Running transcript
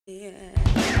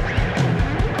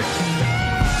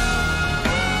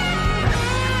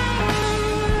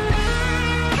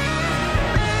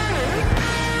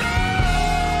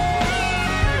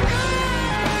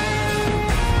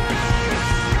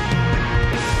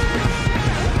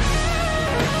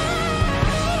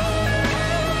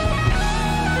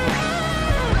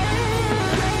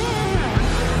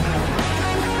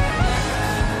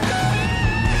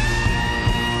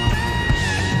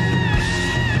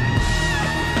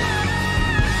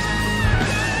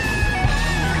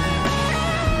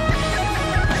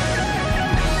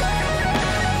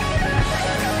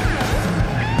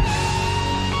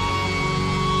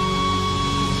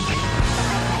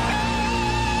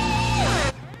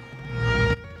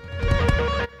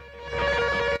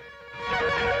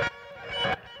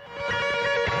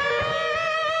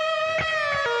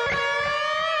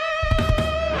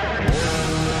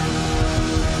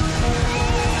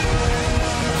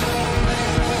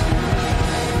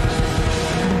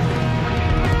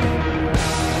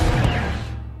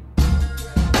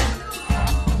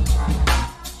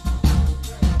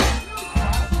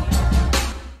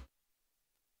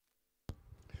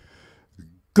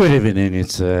Good evening,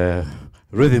 it's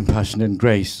Rhythm, Passion and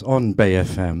Grace on Bay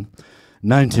FM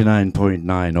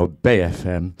 99.9 or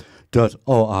bayfm.org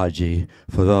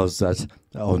for those that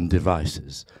are on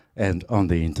devices and on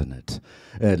the internet.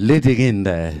 Leading in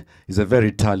there is a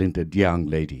very talented young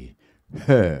lady,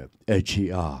 her,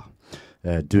 H-E-R,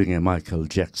 doing a Michael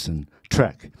Jackson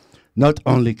track. Not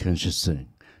only can she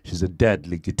sing, she's a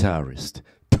deadly guitarist,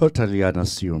 totally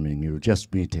unassuming. You'll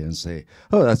just meet her and say,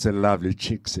 oh, that's a lovely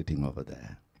chick sitting over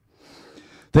there.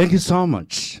 Thank you so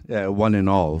much, one and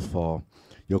all, for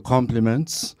your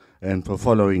compliments and for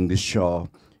following the show,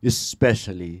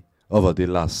 especially over the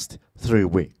last 3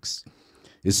 weeks,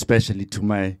 especially to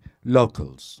my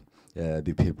locals,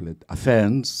 the people at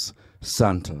Athens,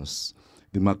 Santos,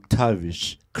 the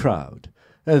McTavish crowd,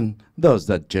 and those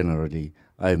that generally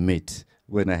I meet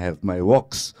when I have my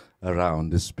walks around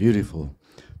this beautiful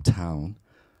town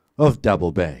of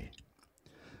Double Bay.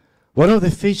 One of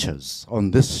the features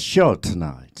on this show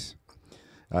tonight,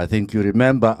 I think you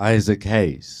remember Isaac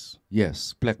Hayes.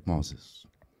 Yes, Black Moses.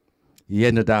 He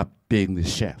ended up being the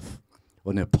chef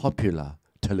on a popular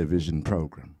television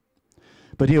program.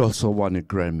 But he also won a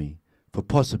Grammy for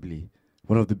possibly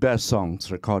one of the best songs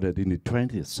recorded in the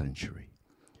 20th century,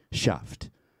 Shaft.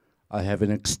 I have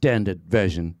an extended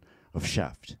version of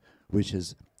Shaft, which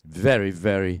is very,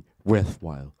 very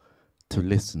worthwhile to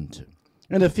listen to,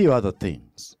 and a few other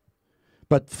things.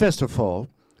 But first of all,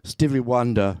 Stevie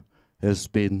Wonder has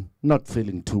been not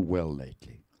feeling too well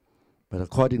lately. But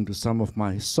according to some of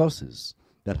my sources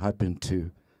that happen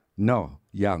to know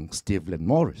young Stevland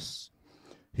Morris,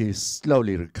 he is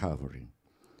slowly recovering.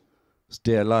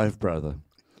 Stay alive, brother,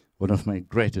 one of my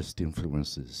greatest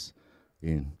influences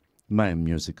in my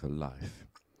musical life.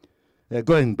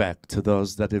 Going back to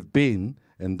those that have been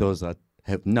and those that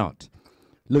have not,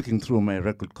 looking through my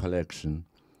record collection,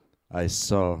 I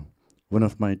saw one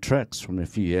of my tracks from a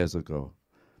few years ago,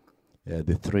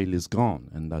 The Thrill Is Gone,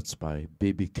 and that's by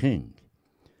B.B. King.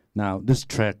 Now, this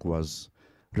track was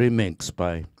remixed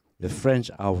by a French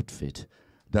outfit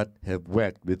that have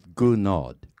worked with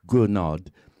Gounod.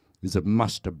 Gounod is a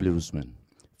master bluesman,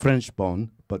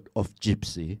 French-born, but of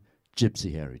gypsy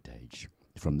heritage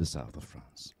from the south of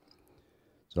France.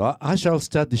 So I shall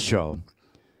start the show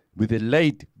with the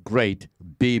late, great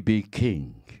B.B.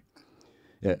 King.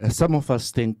 Some of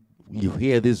us think you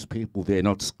hear these people, they're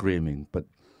not screaming, but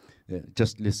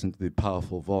just listen to the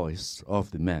powerful voice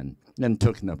of the man. And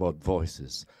talking about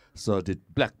voices, so did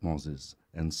Black Moses,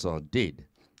 and so did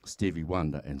Stevie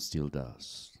Wonder, and still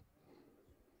does.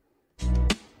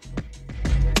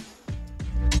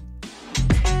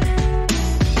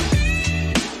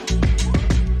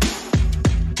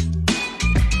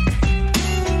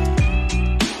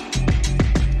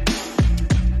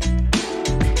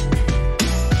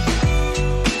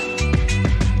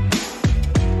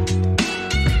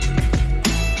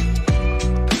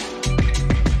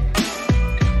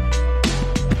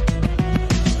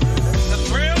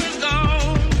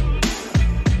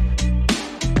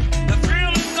 The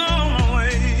thrill is gone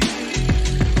away.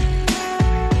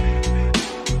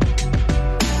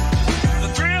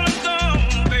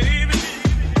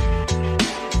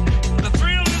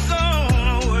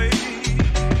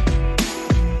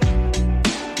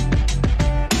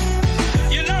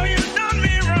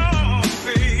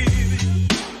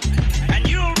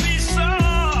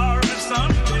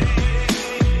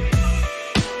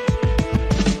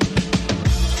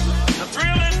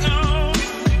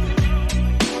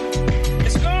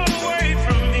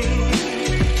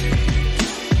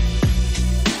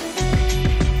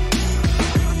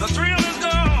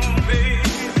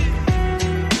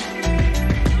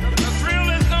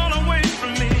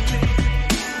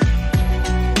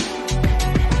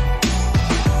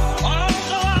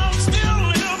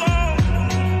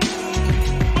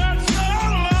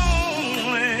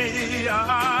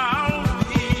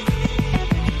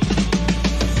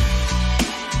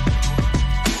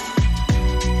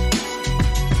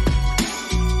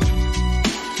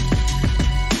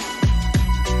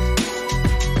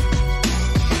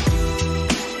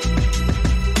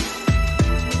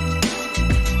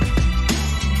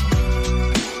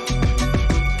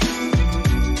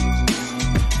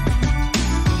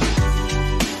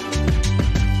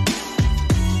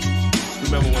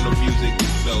 Her music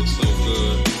felt so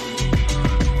good.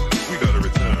 We gotta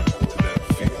return to that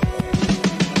feeling.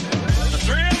 The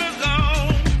thrill is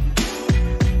gone.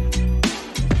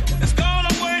 It's gone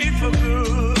away for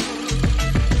good.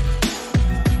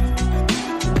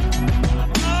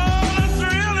 Oh, the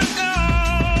thrill is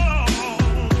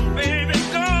gone. Baby,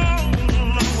 it's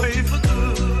gone away for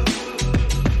good.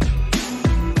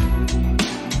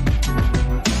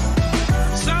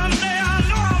 Someday I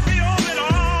know I'll be on it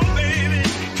all, baby.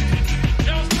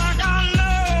 Just like I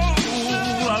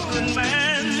know a good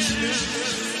man should.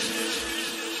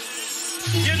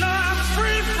 You know I'm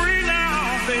free, free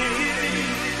now, baby.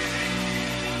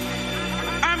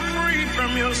 I'm free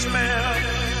from your smell.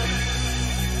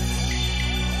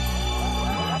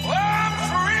 Oh, I'm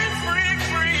free, free,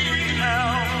 free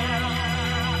now.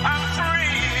 I'm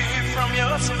free from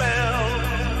your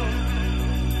spell.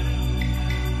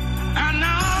 And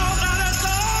now that it's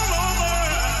all over,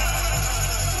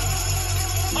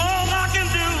 all I can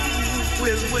do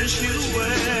is wish you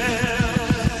well.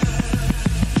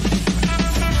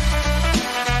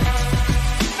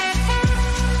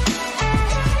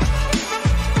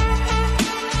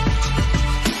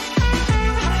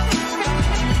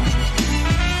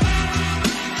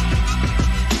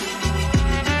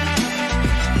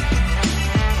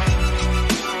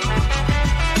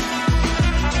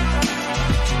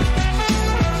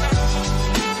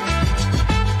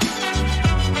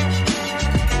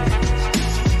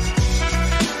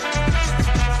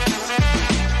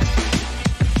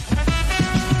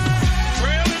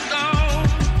 Thrill is gone.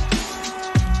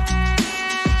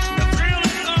 The thrill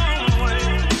is gone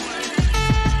away.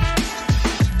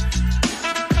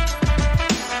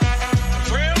 The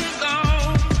thrill is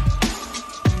gone.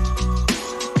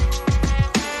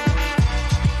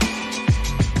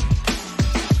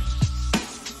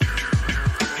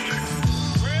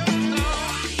 Thrill is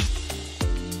gone.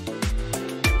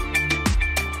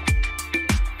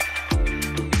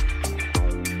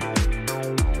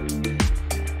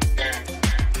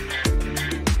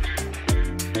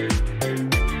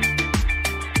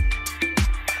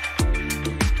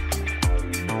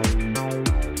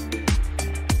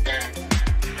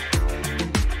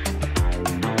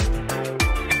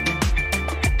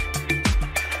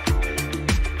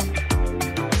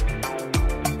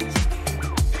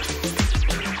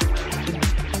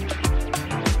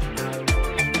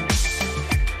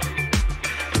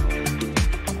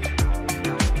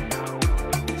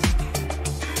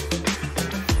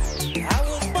 I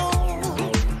was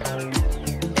born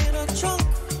in a trunk.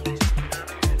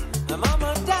 My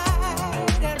mama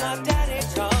died and my daddy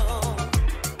gone.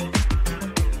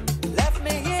 Left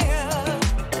me here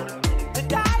to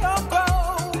die or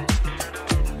grow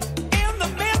in the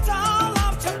middle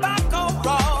of Tobacco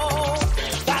Road.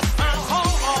 That's my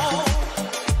home,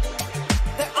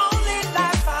 the only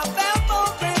life I've ever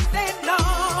really known.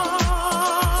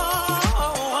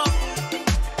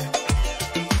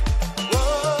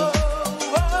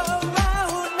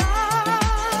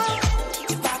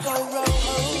 Tobacco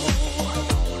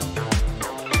Road.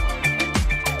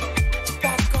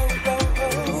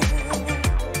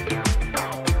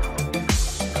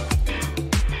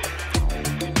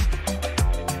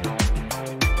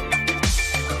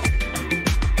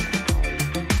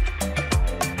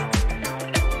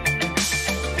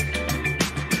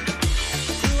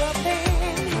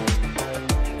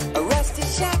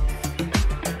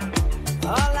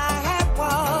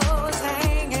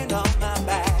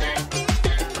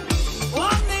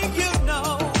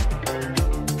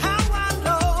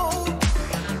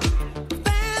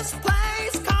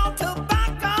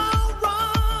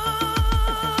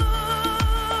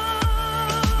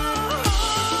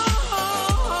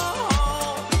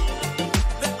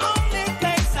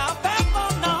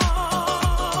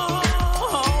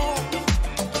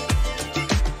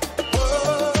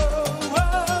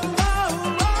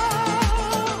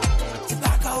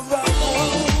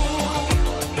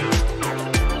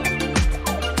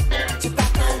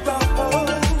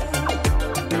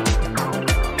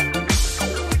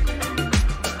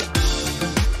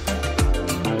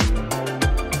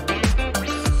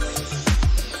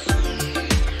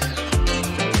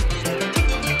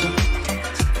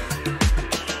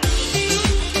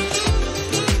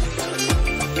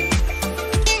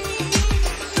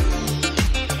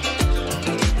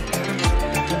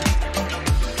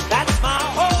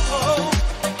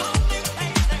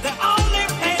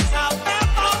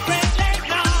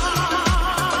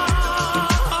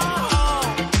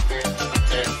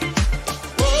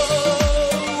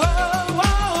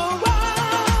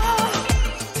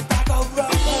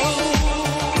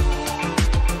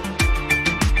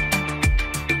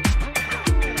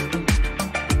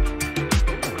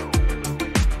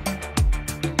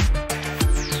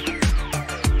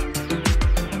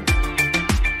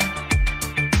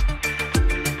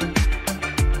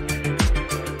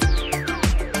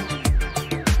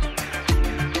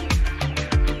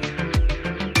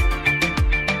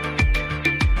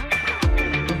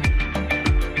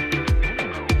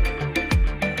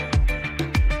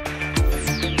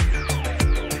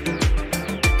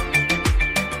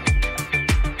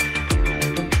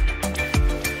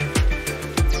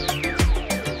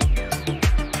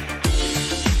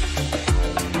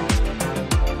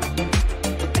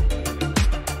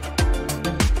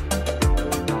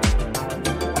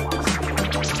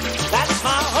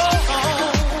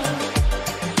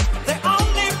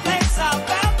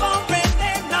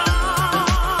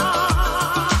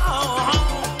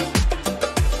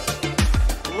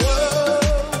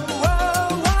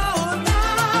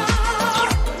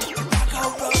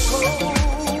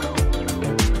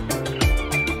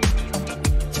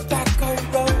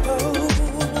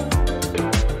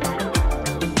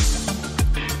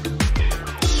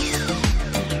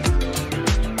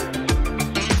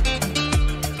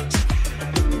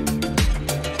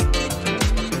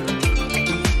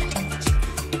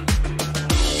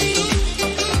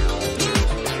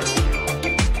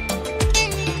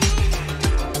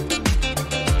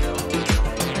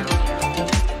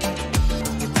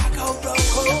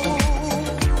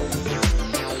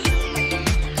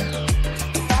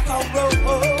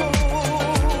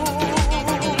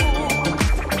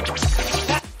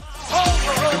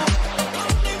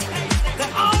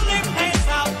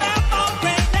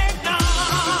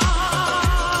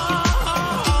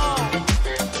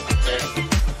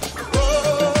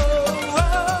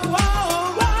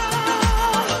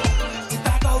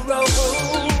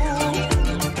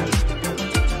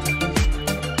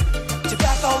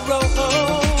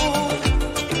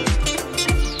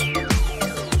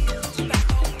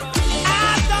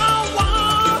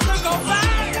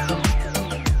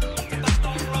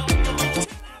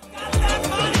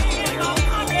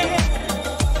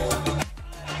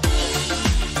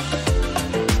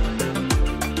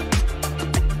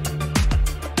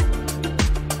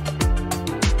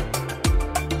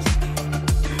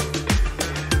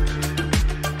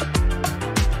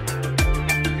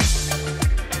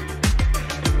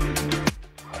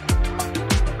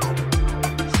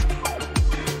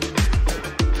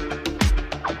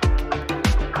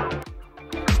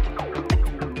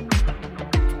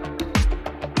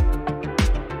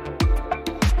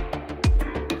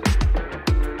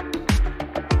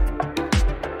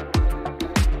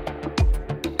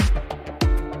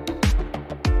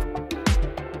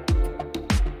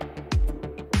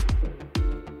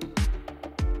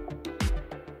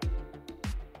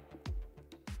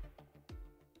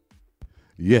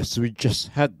 Yes, we just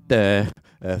had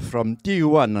from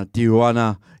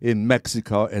Tijuana in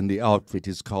Mexico, and the outfit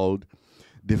is called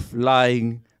the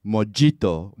Flying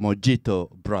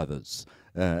Mojito Brothers.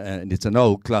 And it's an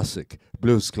old classic,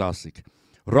 blues classic,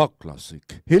 rock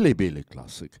classic, hillybilly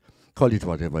classic. Call it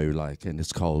whatever you like, and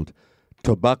it's called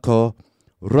Tobacco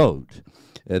Road.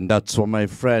 And that's for my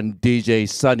friend DJ,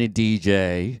 Sunny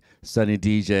DJ. Sunny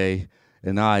DJ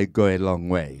and I go a long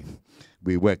way.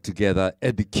 We work together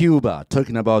at the Cuba,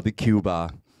 talking about the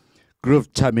Cuba,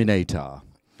 Groove Terminator.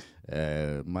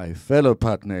 My fellow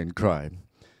partner in crime,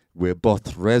 we're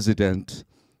both resident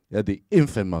at the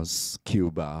infamous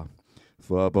Cuba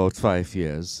for about 5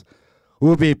 years.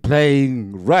 We'll be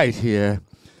playing right here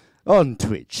on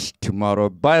Twitch tomorrow,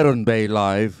 Byron Bay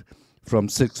Live from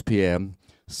 6 p.m.,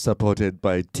 supported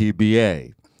by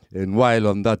TBA. And while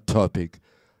on that topic,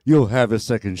 you'll have a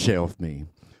second share of me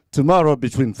tomorrow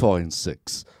between 4 and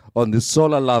 6 on the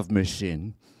Solar Love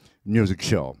Machine music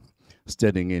show,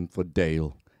 standing in for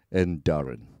Dale and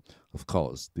Darren. Of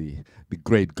course, the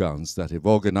great guns that have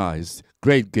organized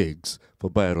great gigs for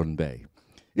Byron Bay,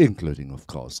 including, of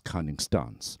course, Cunning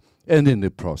Stunts, and in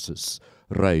the process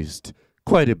raised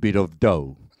quite a bit of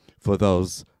dough for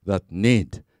those that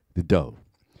need the dough.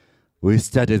 We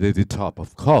started at the top,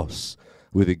 of course,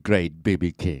 with the great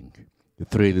B.B. King. The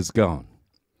thrill is gone.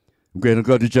 I'm going to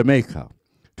go to Jamaica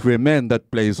to a man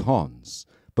that plays horns,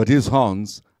 but his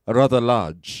horns are rather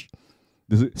large,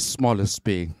 the smallest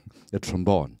being a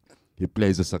trombone. He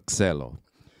plays a saxello,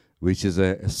 which is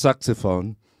a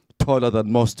saxophone taller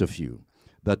than most of you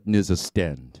that needs a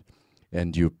stand,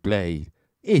 and you play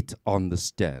it on the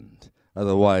stand.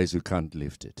 Otherwise, you can't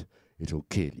lift it. It will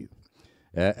kill you.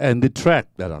 And the track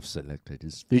that I've selected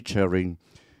is featuring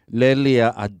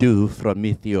Lelia Adu from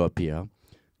Ethiopia,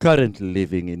 currently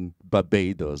living in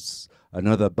Barbados,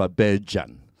 another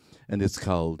Barbadian, and it's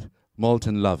called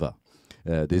Molten Lava.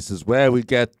 This is where we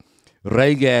get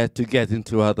reggae to get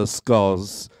into other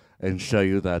scores and show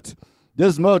you that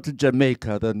there's more to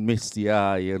Jamaica than Misty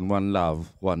Eye and One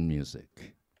Love, One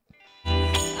Music.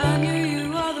 I knew you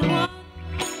were the one.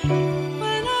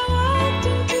 When I walked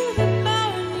into the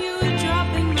bar and you were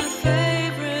dropping my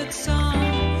favorite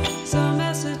song, some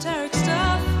esoteric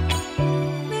stuff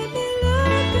made me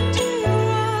look into your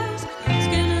eyes.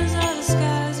 Skinners are the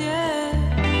skies, yeah.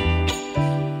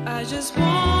 I just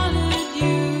wanted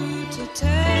you to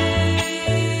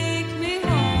take me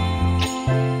home.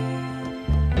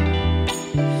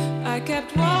 I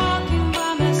kept walking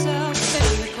by myself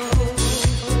in the cold.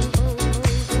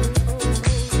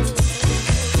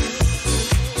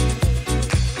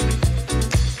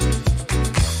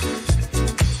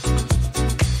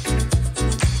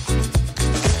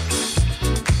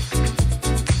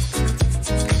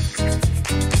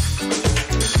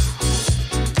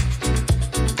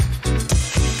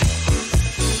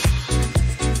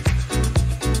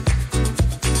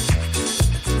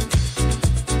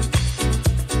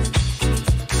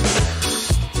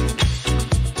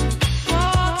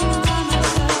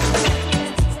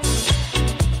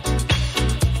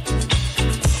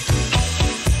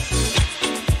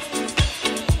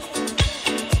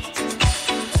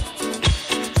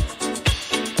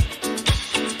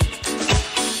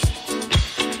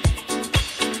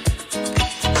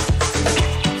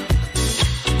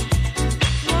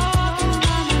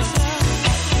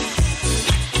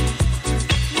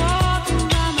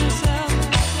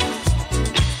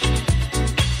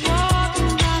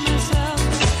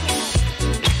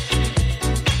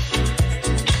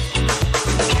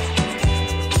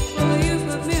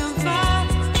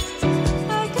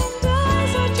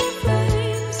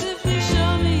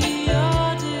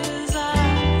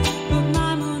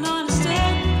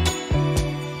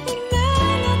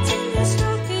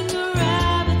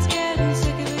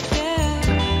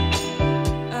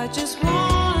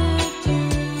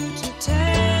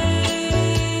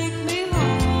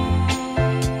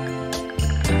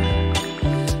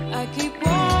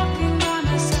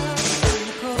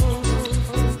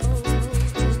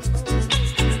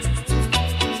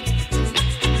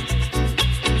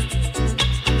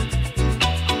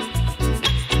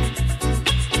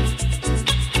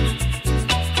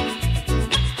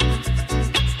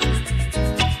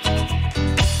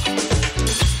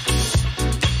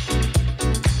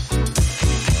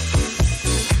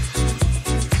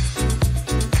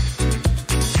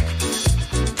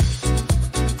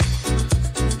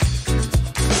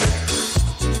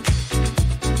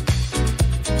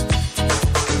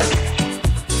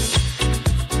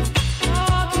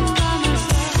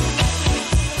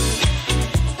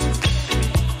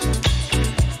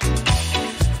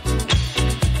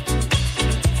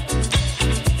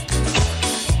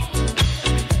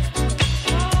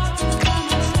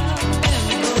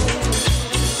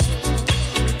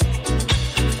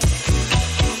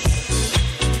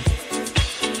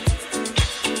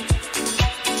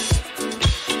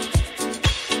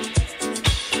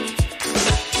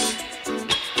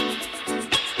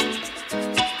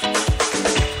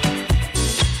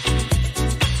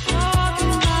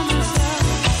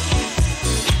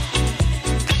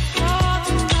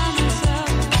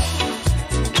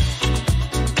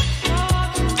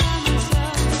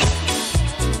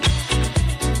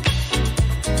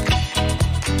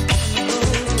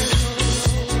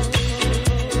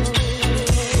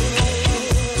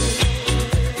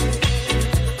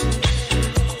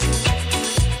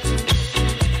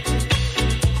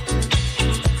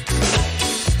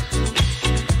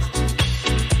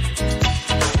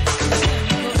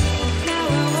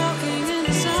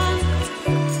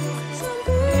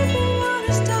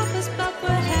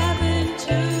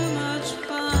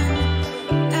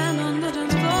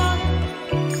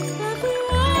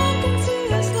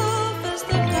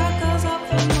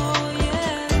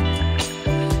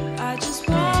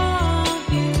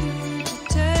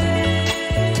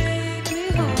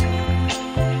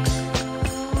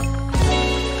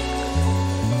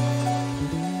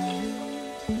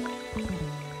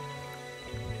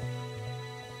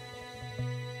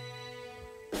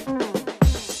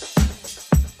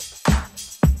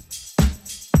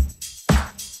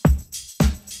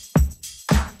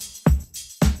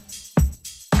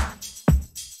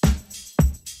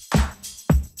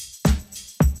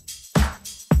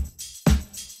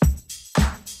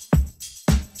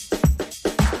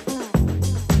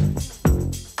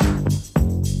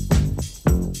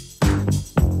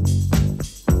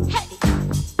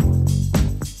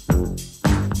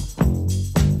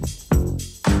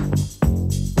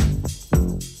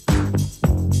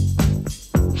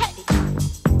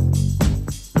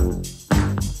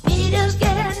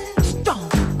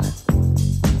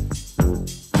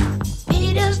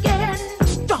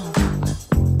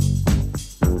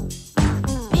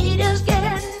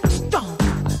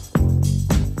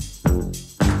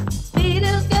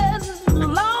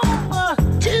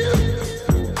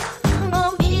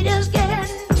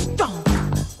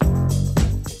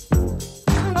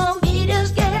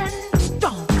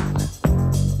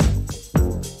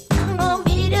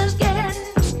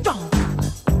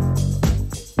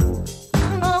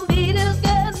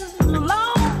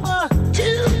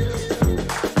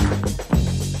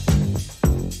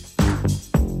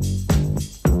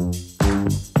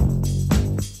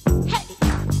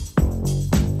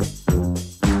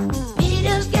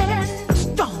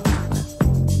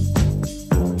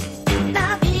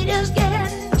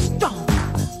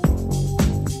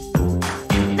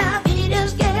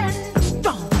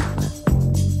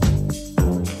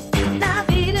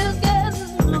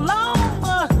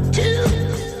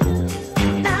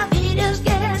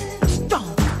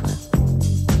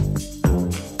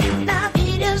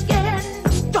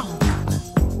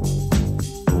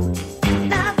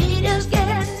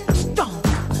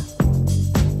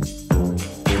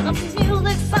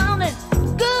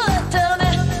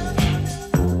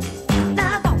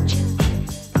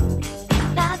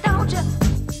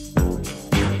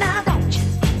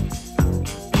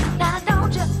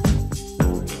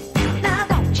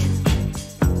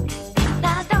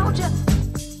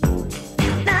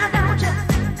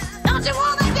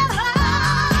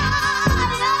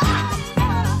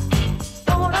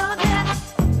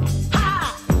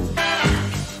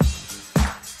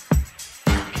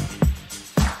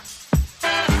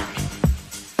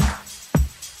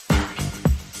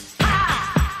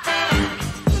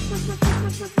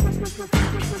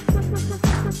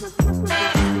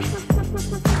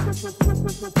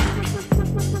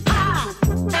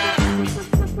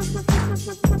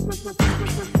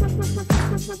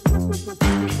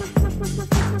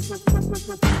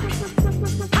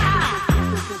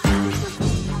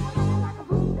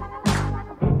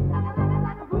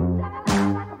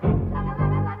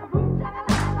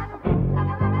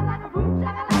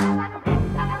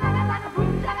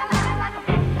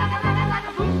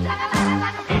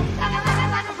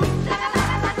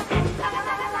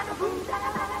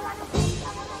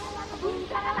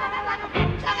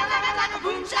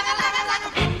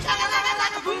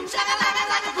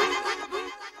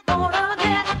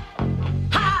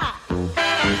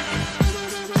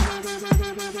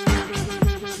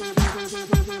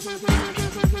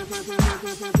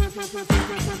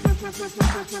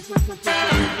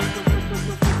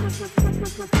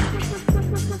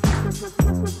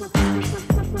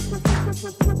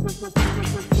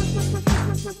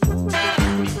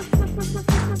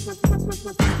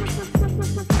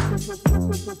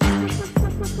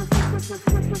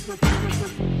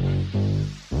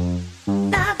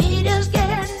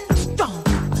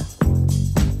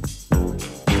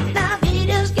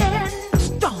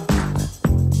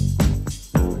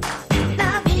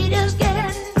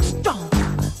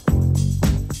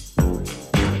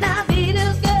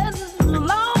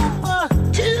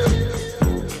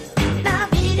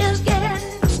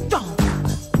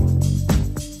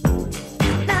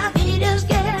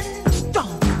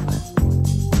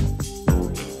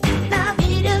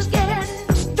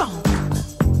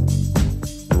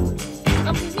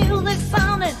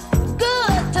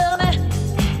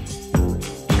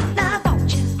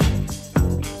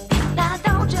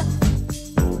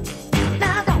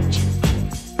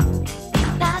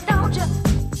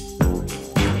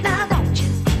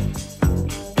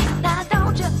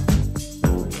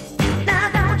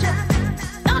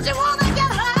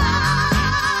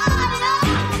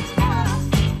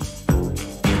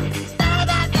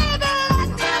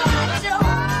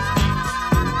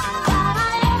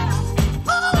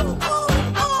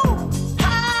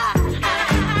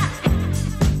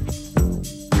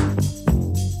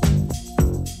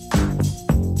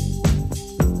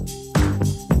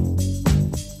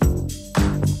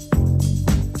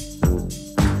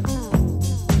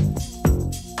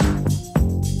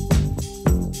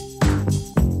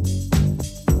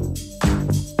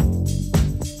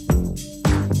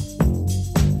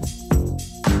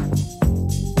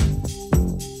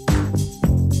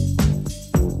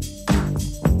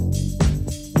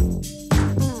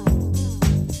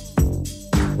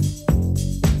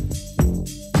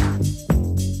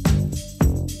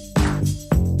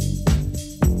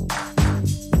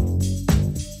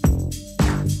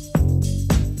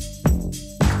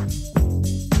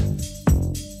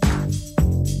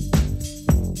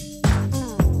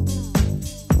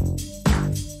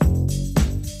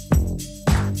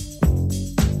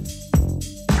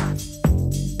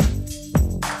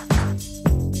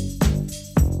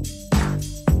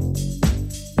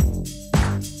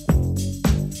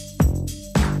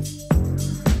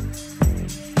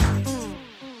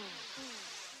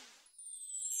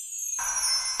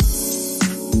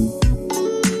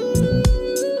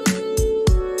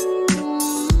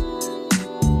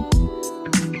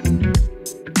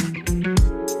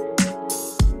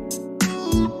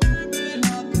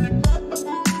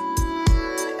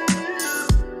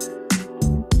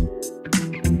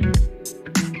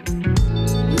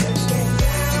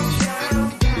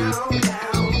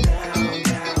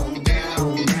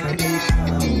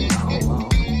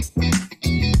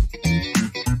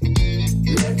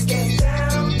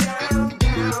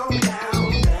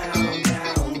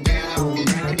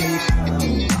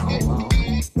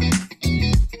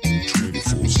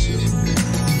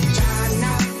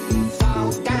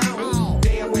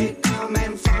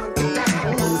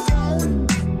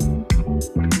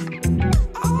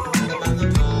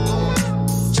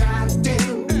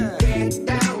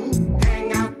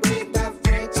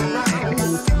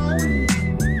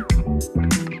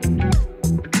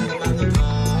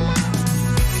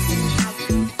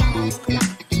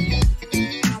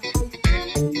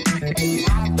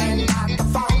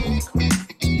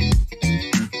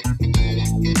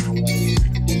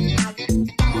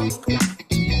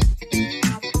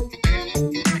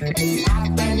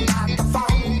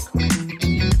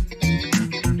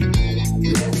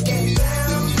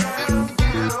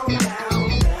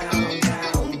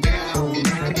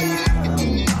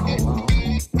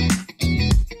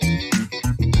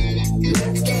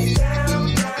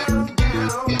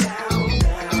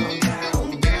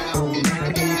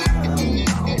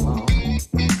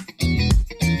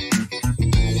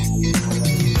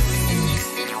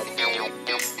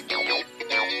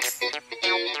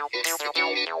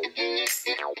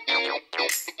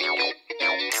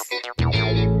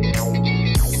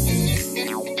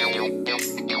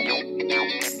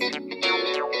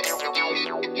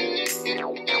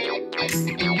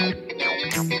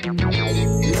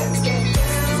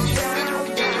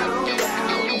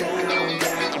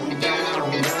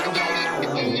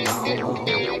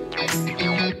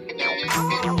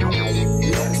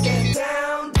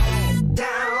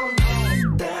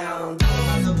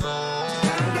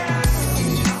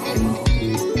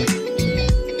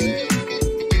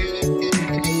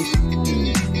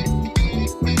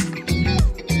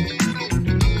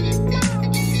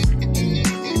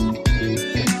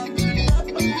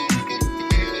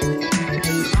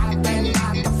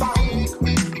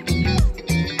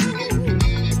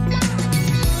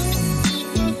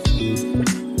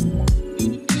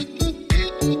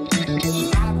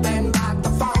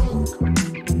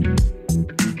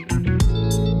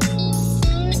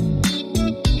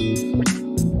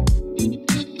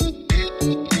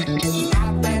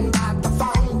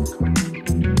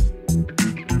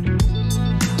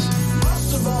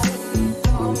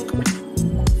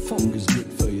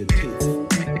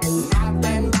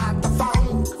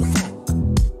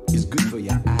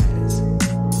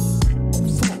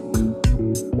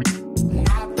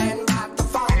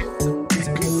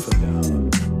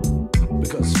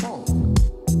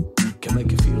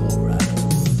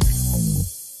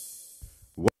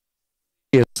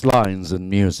 best lines in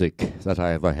music that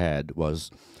I ever had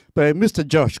was by Mr.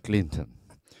 George Clinton.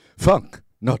 Funk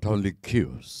not only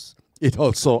cures, it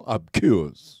also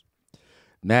obscures.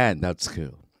 Man, that's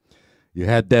cool. You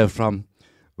had that from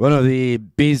one of the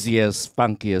busiest,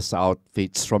 funkiest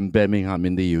outfits from Birmingham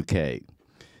in the UK,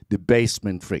 the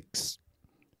Basement Freaks.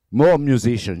 More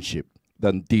musicianship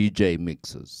than DJ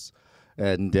mixes.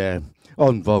 And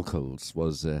on vocals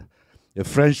was a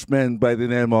Frenchman by the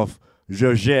name of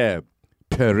Georges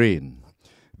Perrin,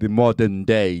 the modern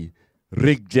day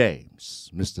Rick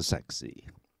James, Mr. Sexy.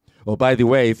 Oh, by the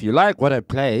way, if you like what I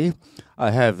play,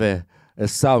 I have a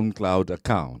SoundCloud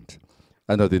account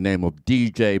under the name of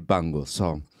DJ Bango.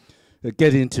 So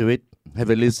get into it, have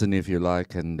a listen if you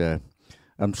like, and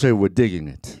I'm sure we're digging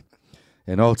it.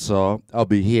 And also, I'll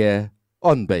be here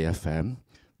on Bay FM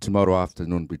tomorrow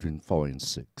afternoon between 4 and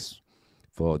 6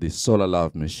 for the Solar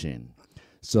Love Machine.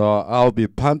 So I'll be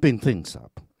pumping things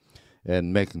up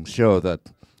and making sure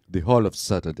that the whole of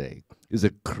Saturday is a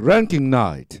cranking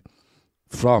night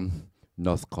from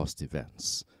North Coast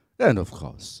events. And of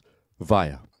course,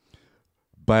 via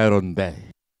Byron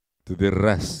Bay to the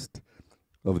rest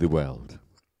of the world.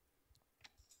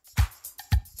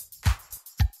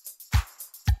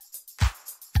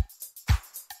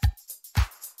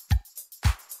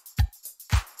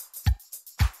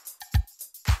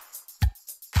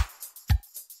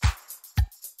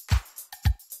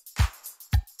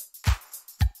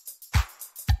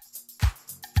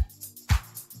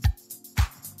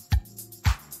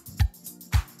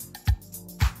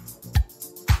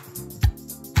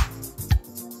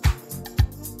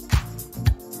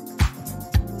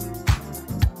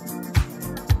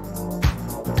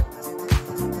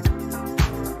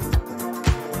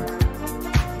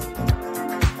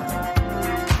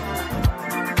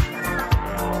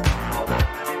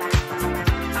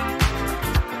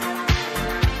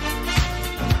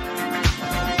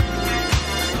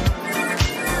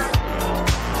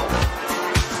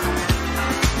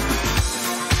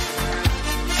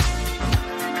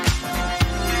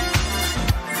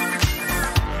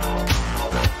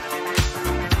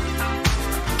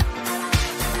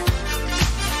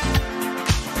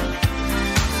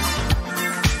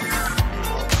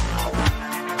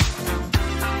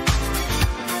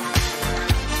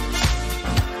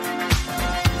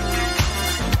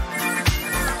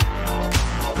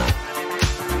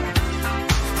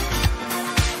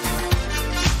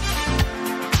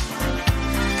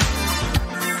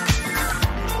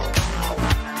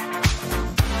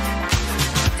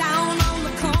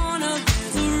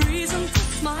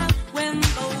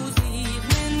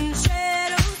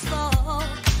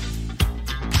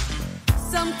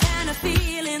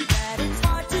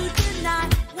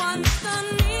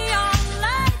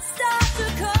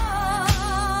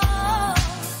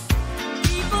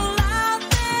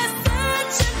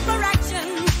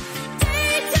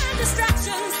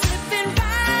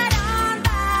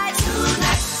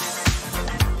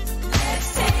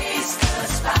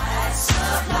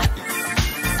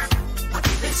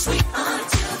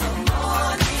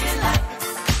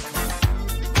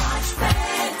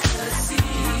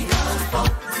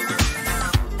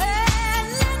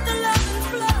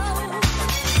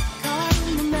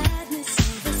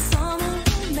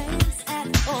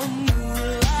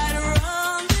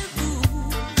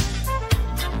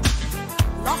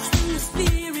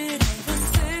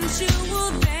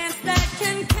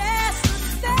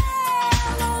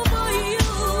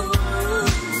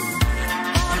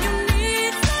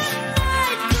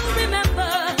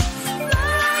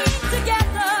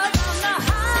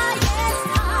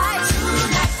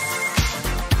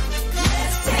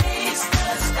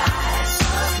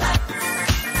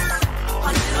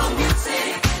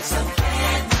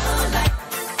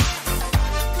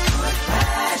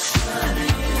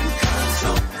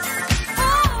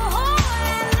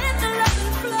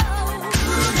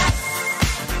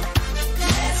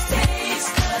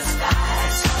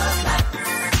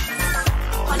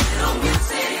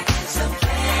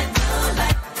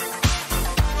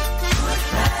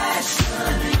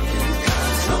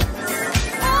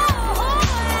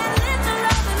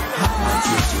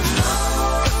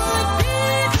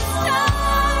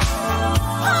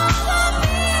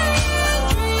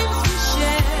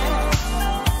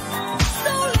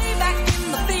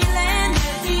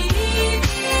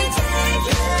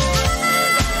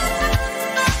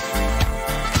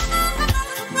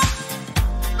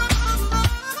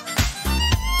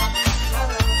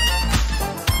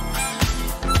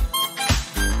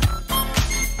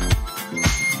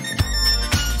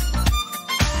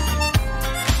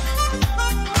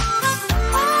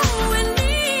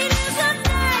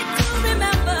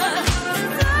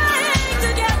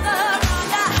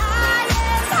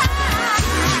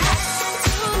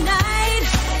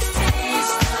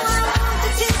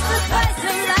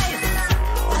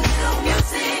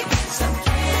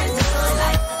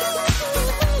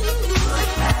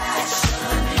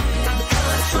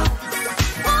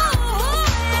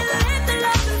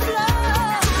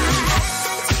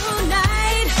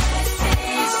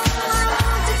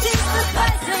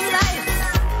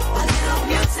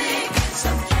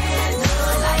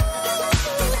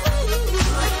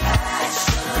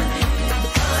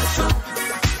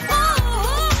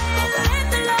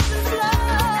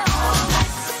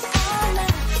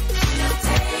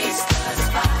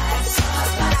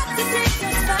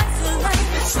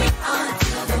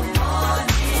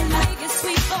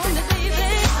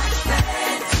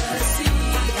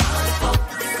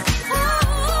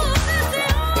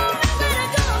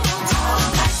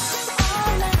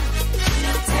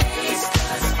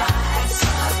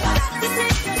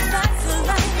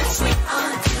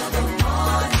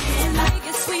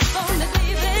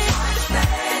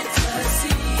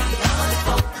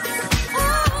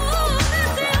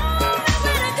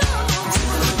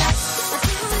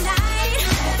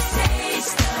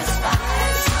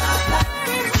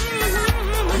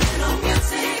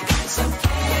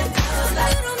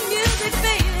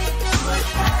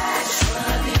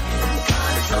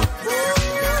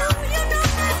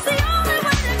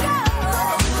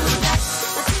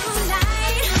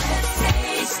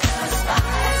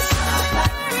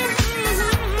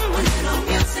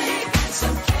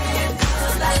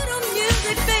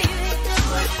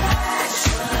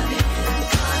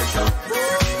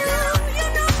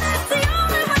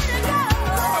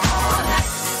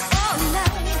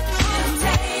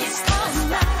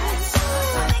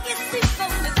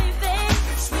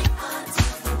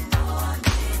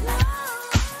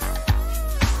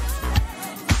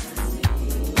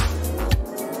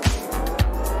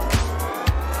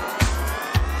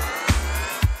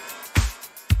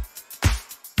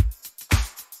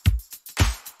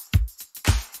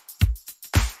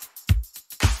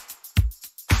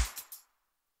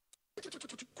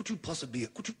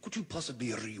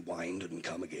 possibly rewind and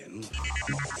come again?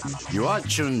 You are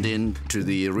tuned in to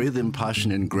the Rhythm,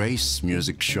 Passion and Grace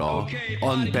music show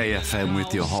on Bay FM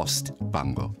with your host,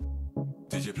 Bango.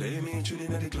 Did you play me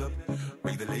tuning at the club?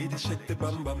 Make the ladies shake the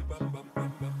bum bum.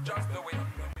 Just the way,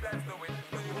 that's the way.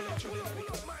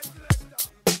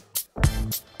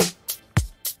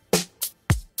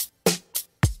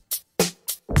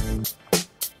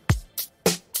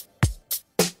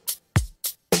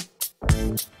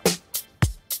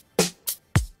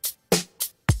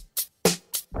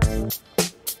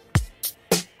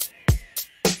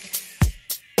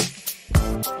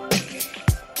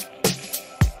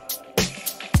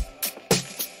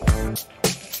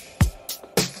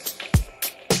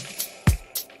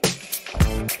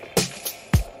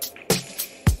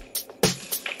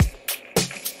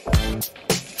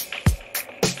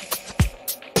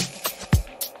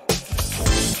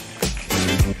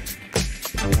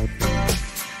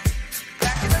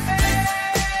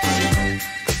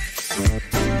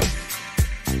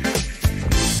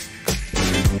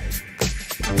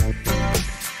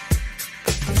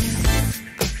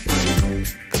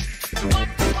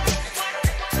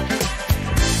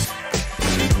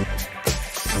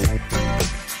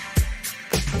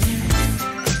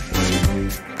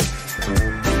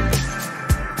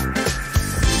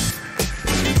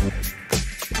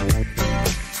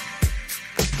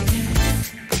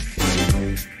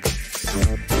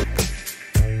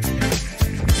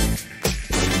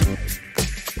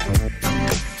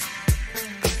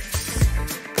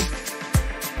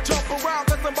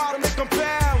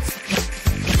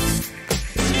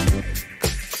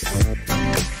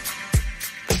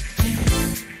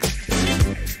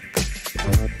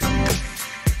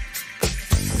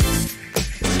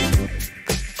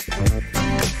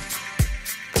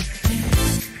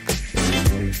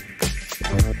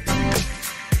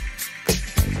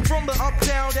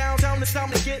 It's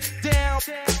time to get down.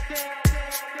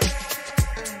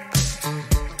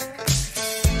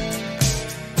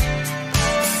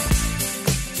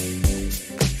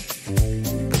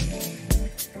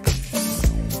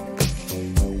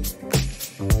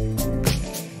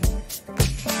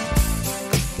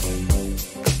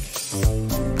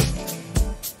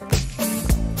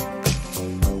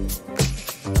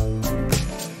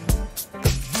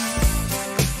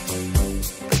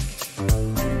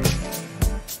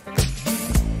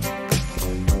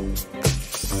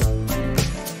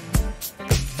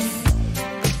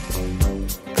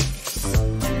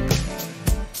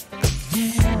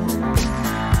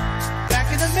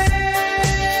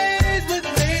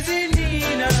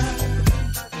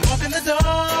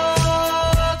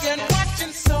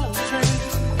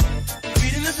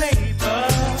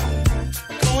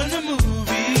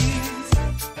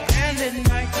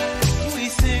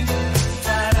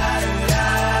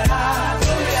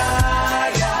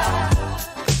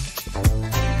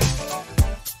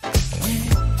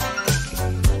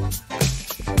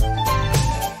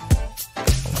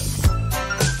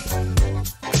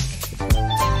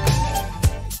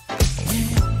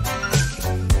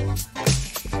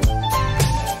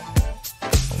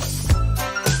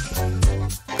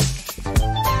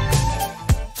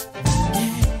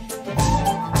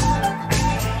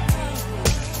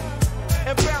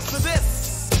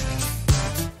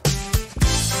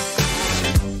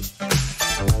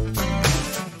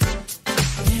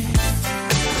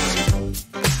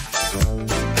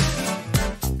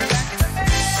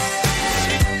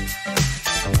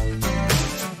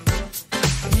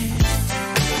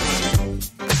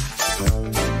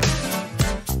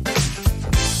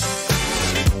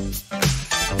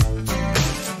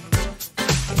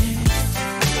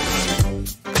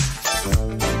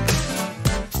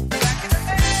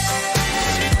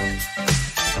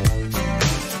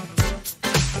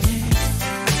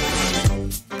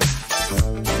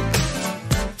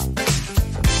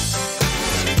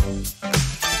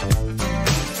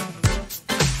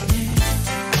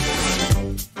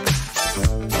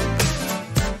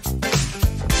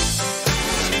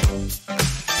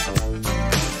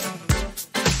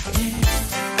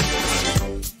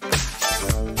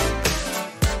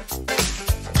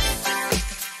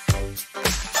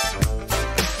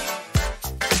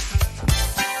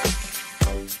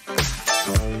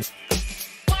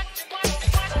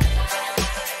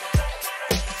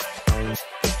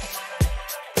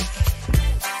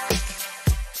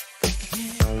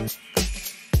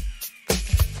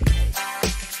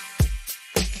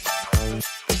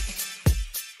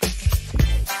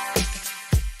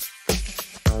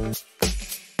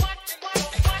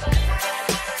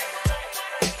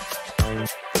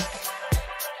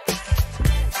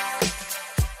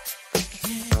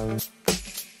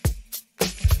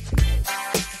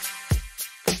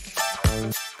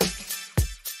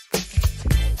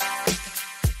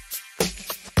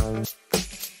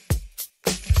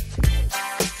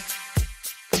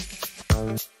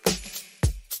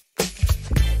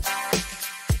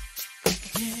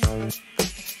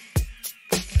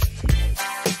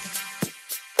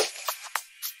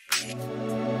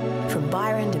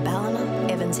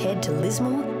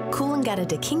 Lismore, Coolangatta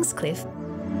to Kingscliff,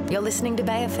 you're listening to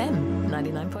Bay FM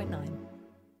 99.9.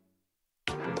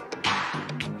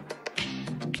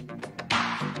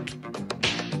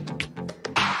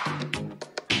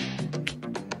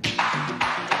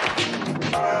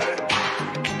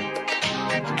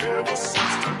 Ever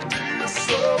since the day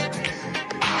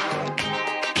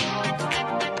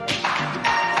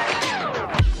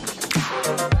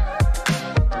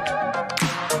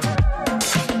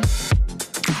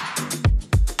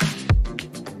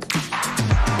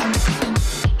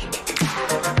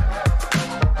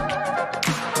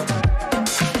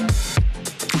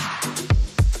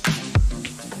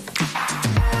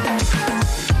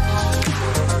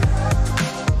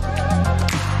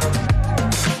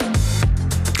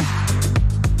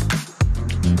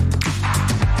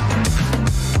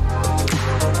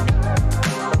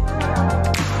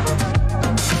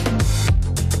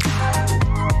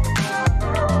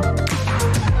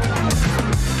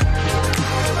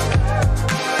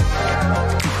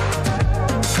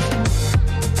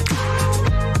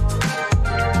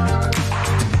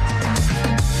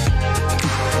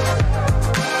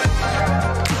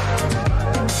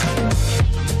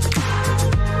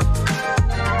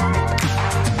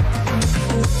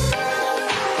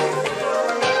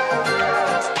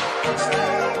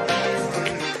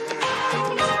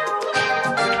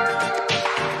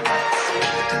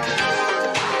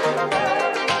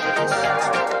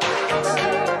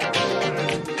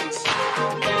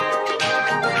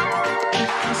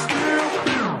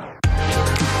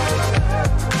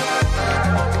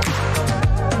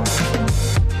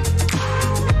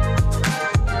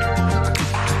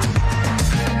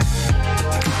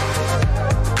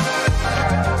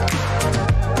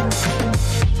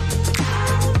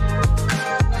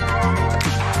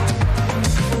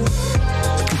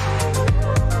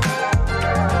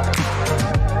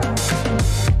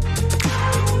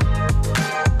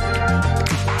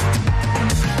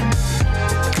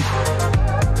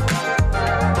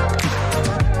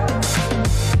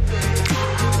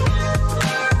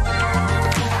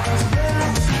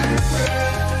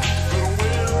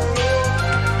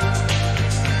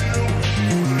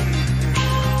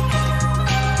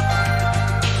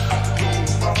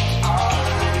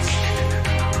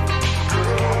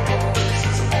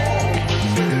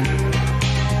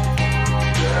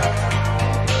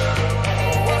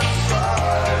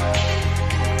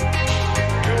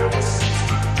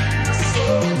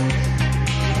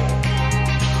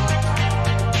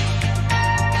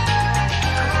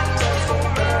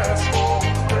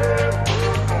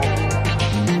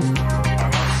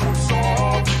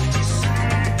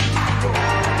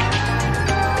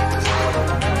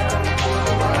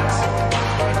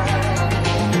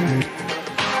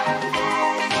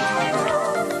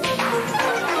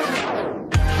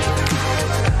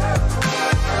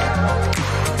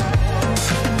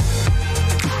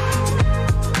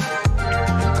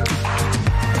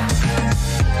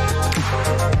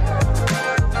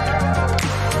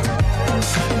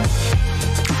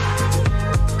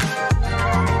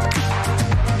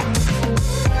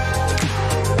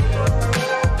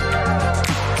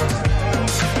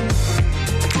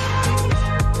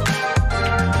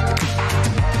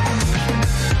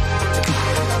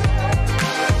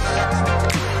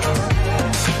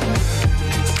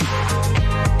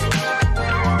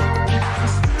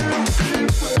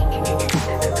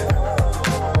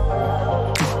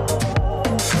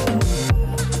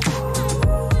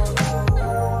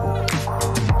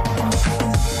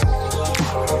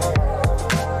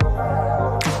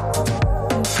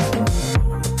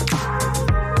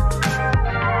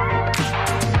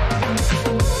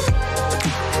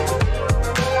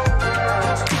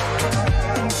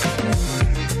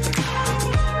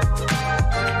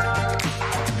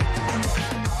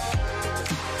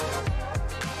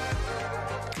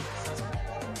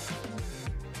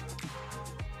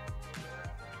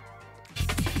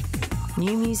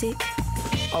New music,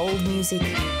 old music,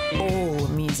 all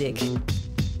music.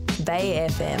 Bay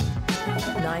FM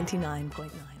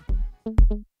 99.9.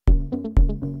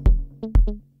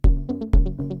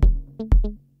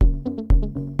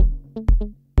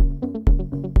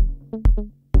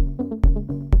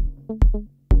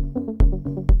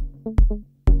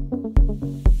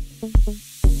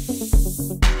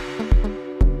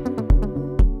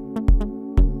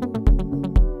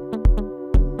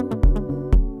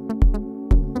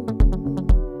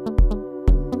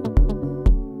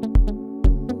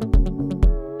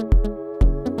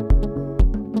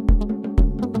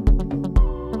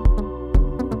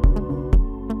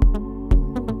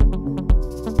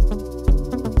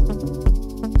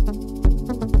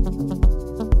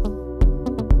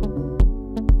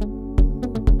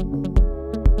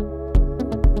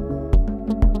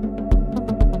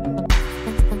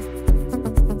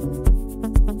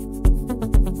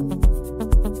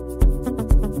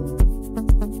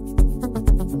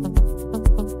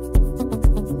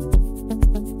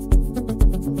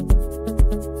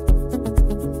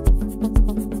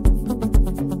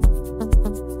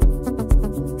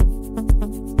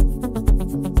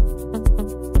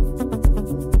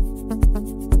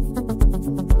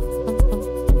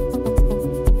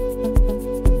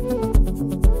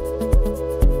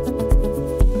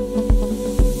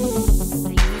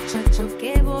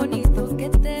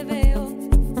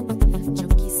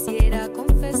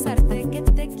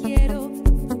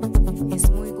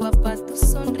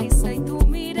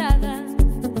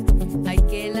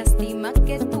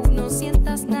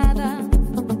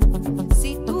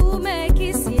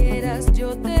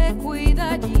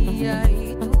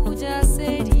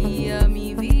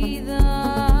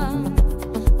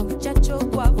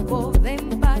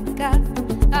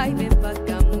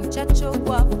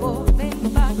 guapo, ven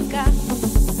pa' acá.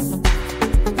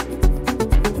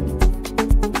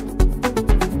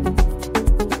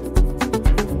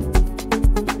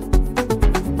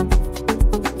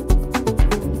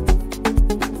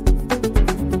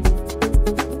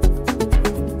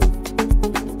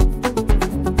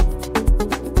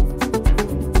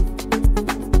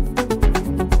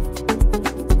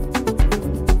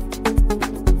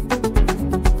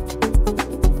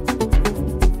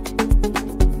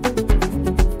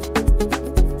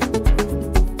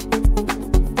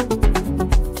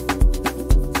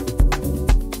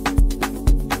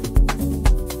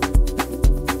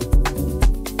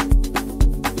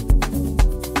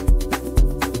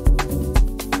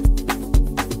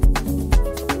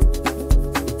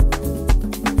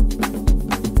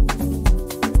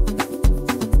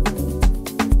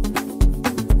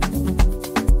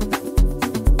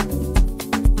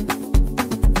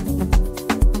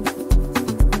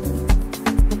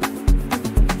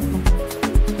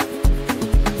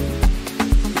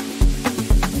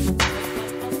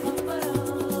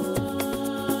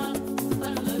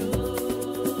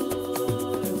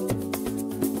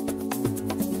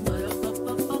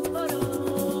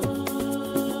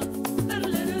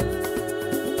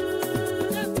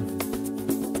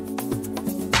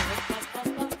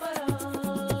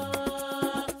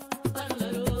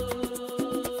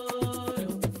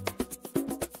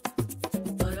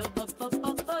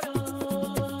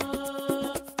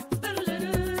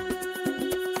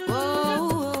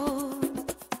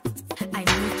 Ay,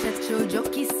 muchacho, yo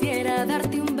quisiera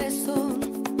darte un beso.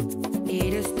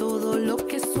 Eres todo lo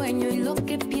que sueño y lo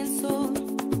que pienso.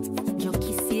 Yo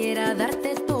quisiera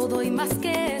darte todo y más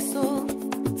que eso.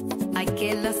 Ay,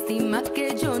 qué lástima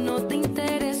que yo no te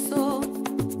intereso.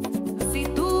 Si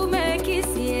tú me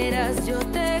quisieras, yo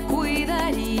te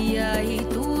cuidaría y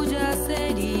tuya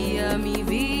sería mi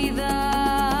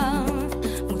vida.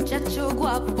 Muchacho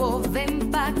guapo, ven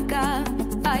pa' acá.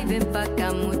 Ay, ven pa'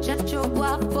 acá, muchacho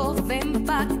guapo, ven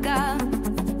pa' acá.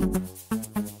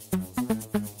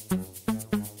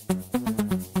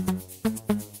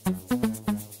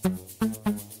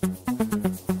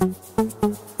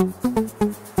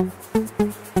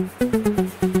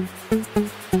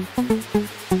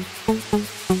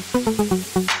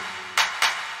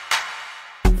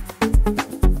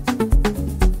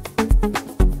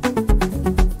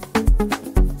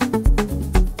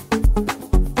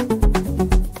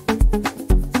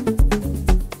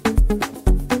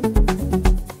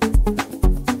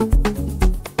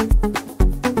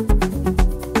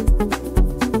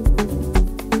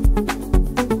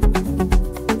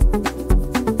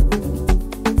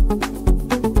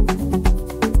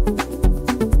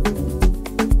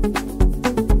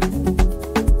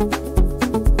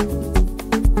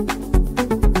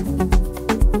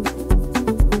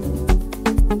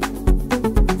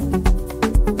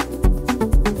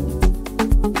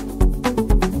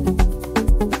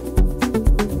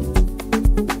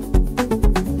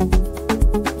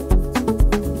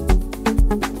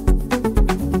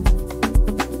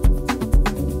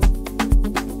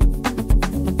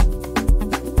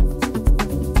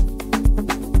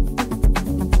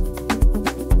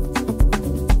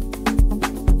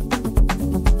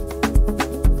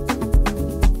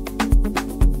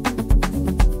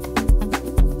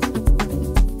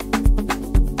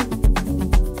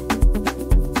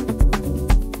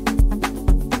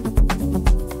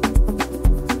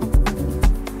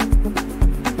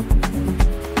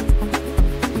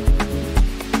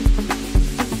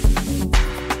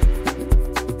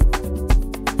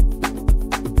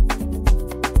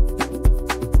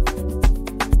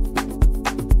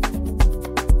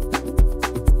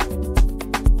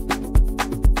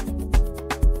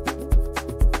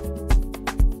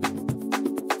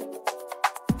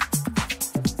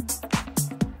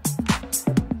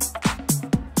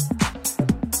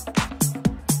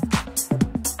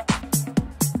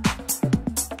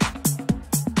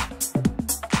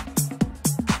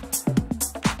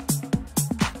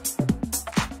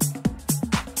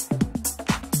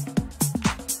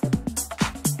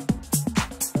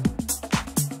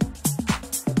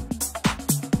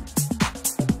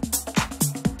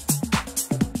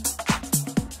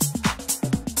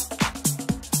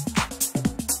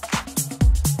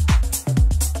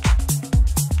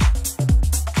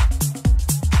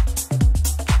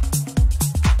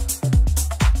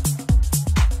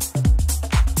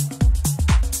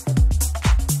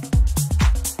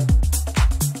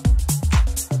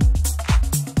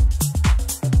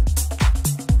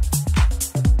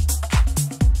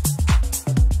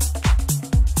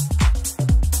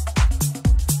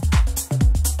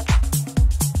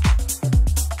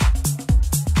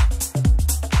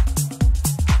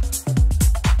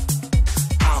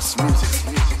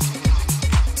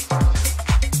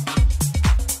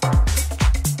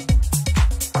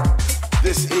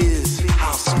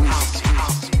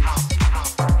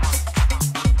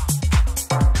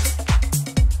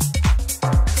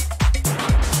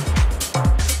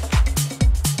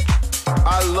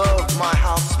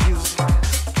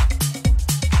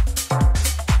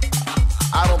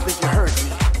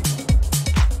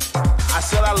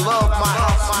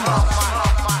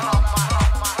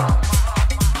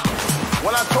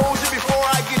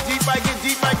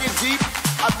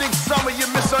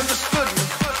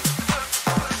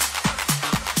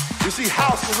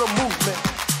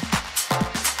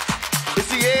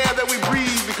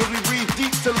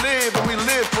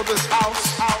 for this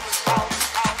house.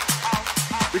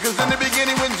 Because in the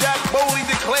beginning when Jack boldly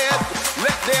declared,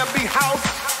 let there be house,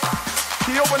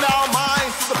 he opened our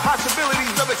minds to the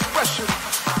possibilities of expression.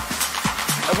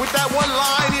 And with that one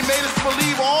line, he made us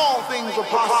believe all things are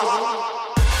possible.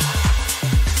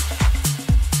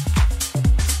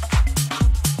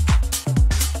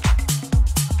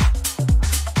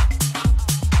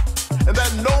 And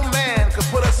that no man could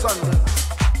put us under.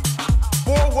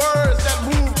 4 words that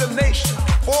moved the nation.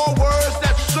 4 words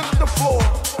that shook the floor.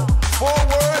 4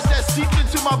 words that seeped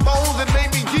into my bones and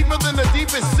made me deeper than the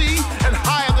deepest sea and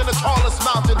higher than the tallest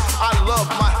mountain. I love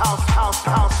my house, house,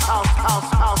 house, house, house,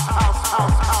 house, house,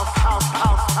 house, house,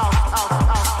 house, house, house,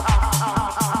 house,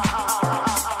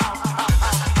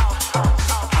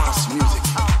 house music.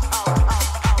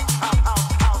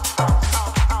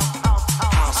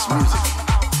 House music.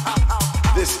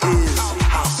 This is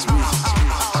house music.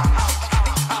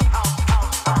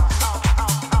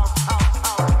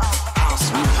 House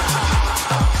music.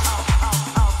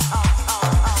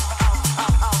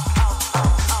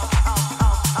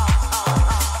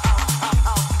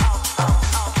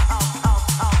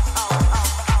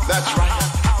 That's right.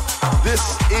 This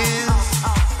is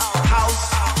house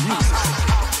music.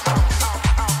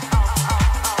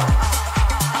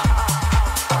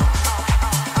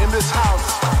 In this house,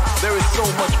 there is so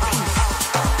much peace.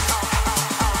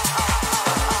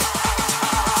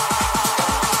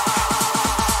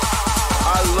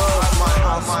 I love my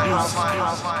house music.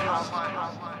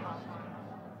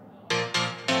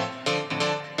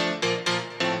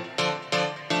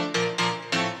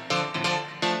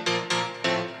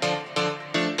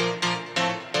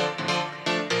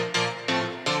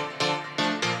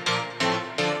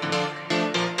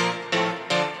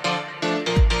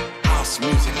 House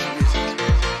music.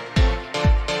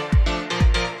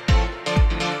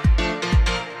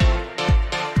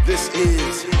 This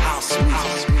is house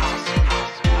music.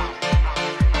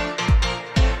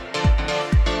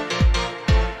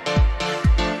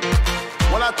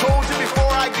 When I told you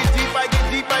before I get deep, I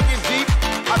get deep, I get deep,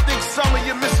 I think some of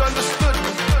you misunderstood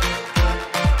me.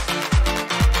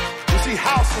 You see,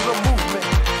 house is a movement.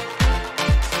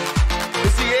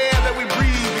 It's the air that we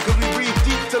breathe because we breathe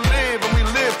deep to live and we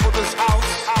live for this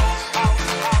house.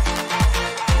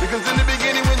 Because in the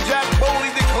beginning when Jack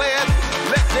boldly declared,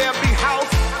 let there be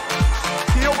house,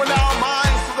 he opened our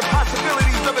minds to the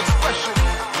possibilities of expression.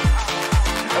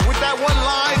 And with that one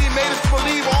line, he made us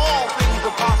believe all things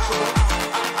are possible.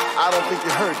 I don't think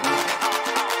you heard me.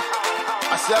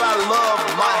 I said I love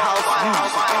my house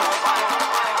music.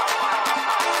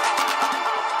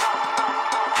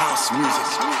 House music.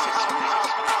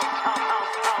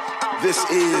 This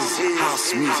is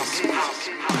house music.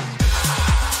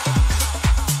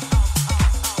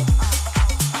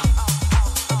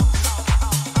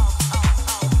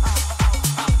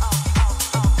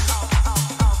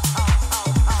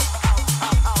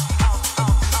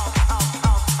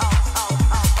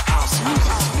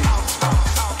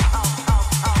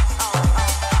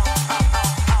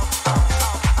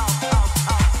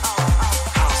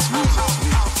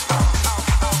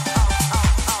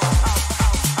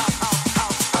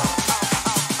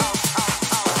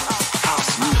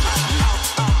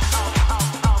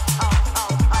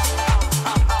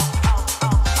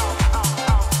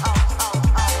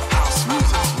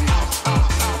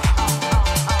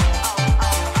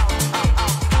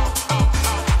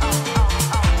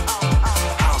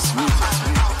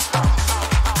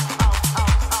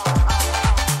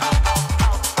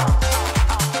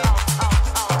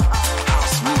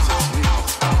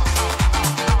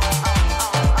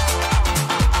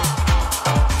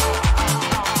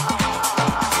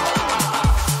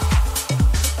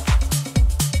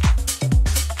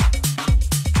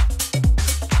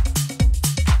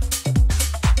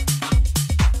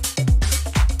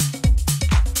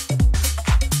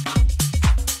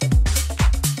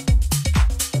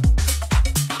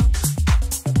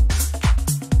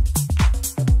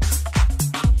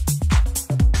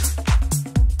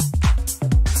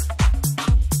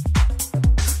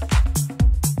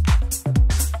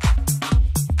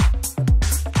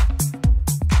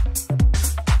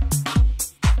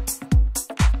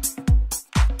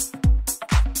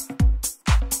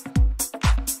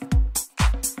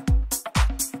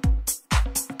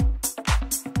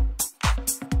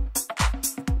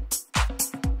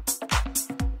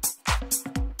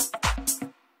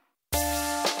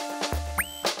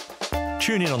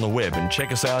 Tune in on the web and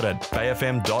check us out at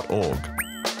bayfm.org.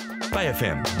 Bay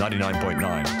FM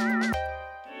 99.9.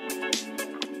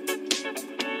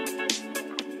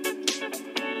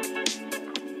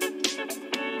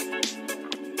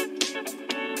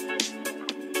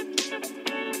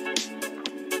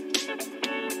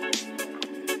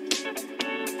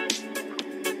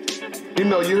 You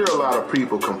know, you hear a lot of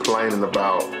people complaining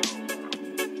about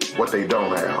what they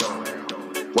don't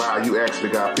have. Wow, you actually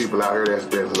got people out here that's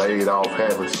been laid off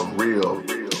having some real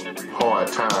hard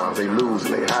times. They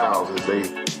losing their houses. They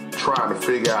trying to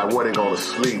figure out where they gonna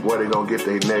sleep, where they gonna get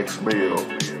their next meal.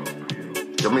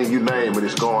 I mean, you name it,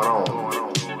 it's going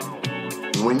on.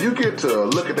 When you get to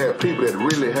look at that people that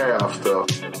really have stuff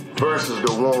versus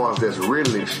the ones that's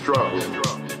really struggling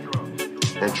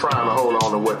and trying to hold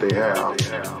on to what they have.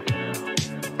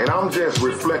 And I'm just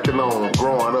reflecting on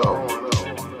growing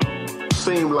up.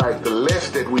 Seemed like the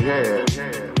less that we had,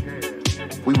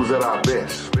 we was at our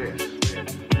best.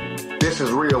 This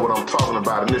is real what I'm talking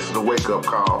about, and this is a wake-up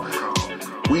call.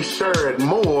 We shared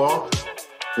more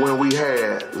when we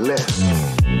had less.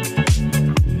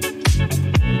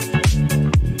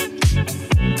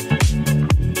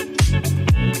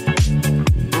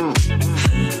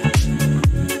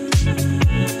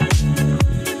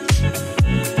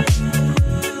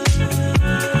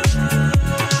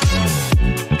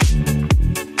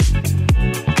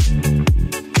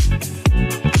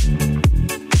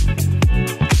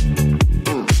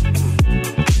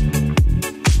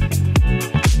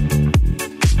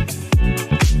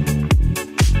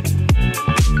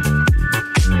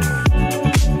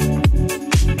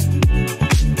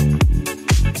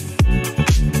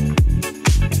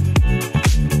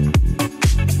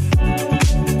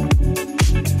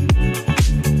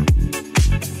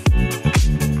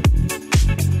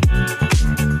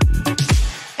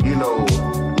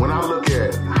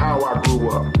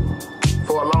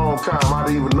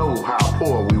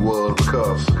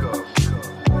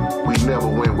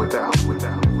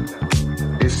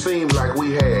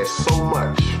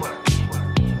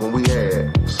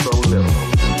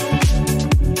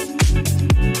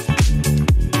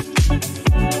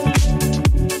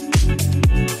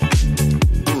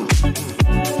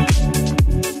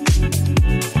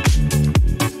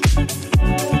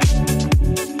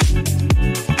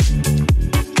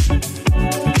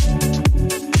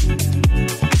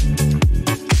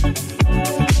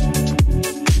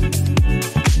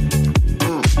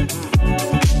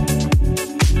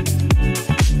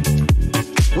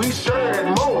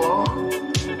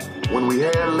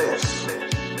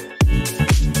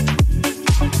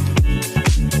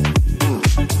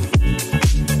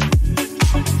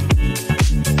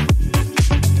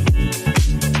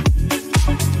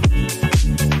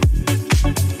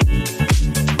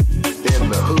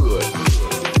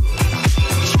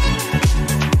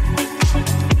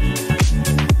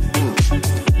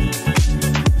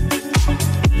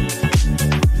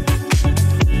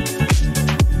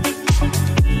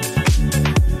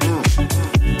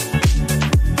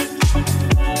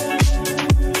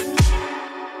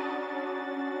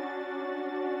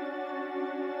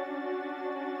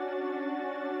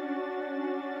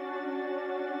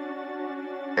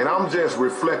 And I'm just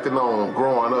reflecting on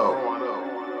growing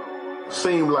up.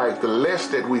 Seemed like the less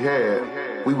that we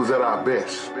had, we was at our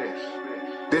best.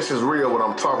 This is real what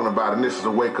I'm talking about, and this is a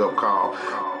wake-up call.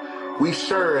 We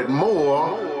shared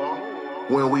more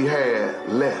when we had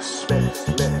less.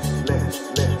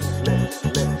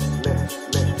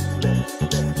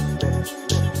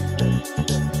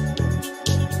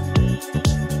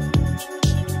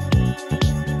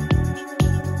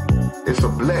 It's a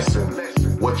blessing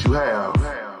what you have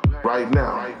right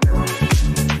now.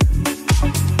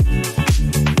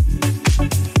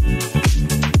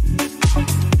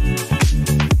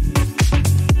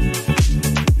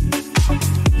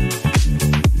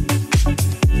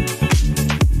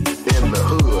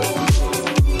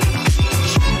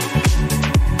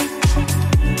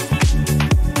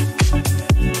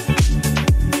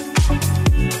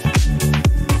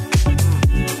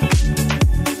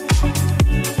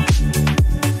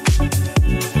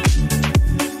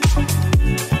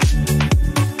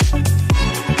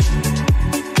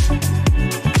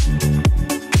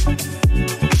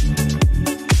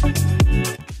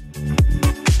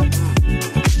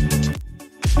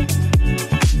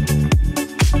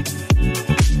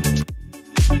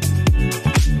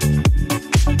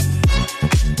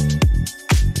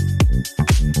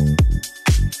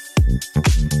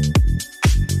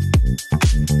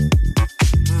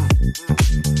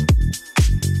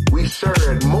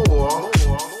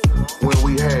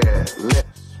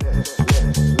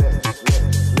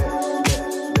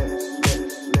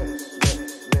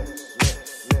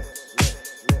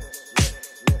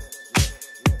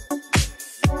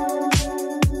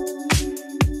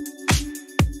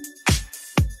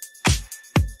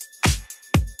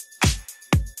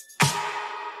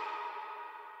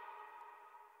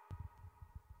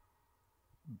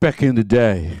 Back in the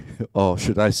day, or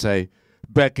should I say,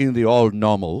 back in the old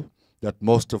normal, that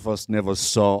most of us never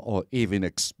saw or even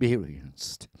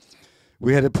experienced.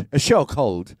 We had a show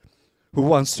called Who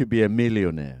Wants to Be a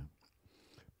Millionaire?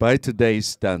 By today's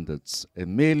standards, $1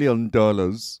 million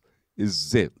is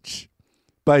zilch.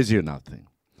 Buys you nothing.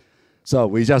 So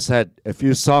we just had a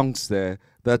few songs there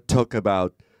that talk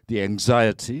about the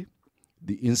anxiety,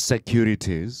 the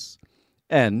insecurities,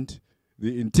 and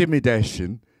the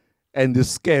intimidation and the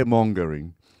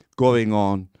scaremongering going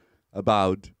on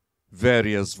about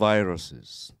various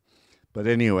viruses. But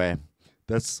anyway,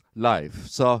 that's life.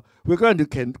 So we're going to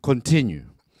continue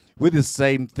with the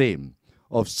same theme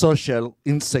of social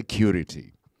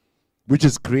insecurity, which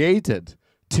is created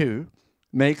to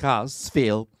make us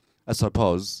feel, I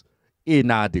suppose,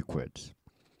 inadequate.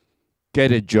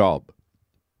 Get a job.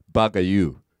 Bugger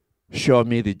you. Show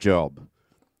me the job.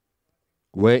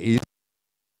 Where is...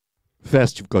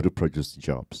 First, you've got to produce the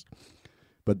jobs.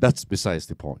 But that's besides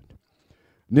the point.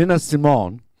 Nina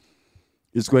Simone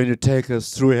is going to take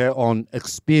us through her own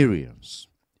experience.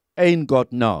 Ain't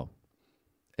got no,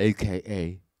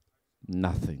 a.k.a.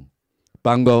 nothing.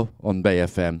 Bango on Bay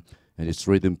FM, and it's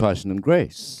Rhythm, Passion, and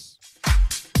Grace.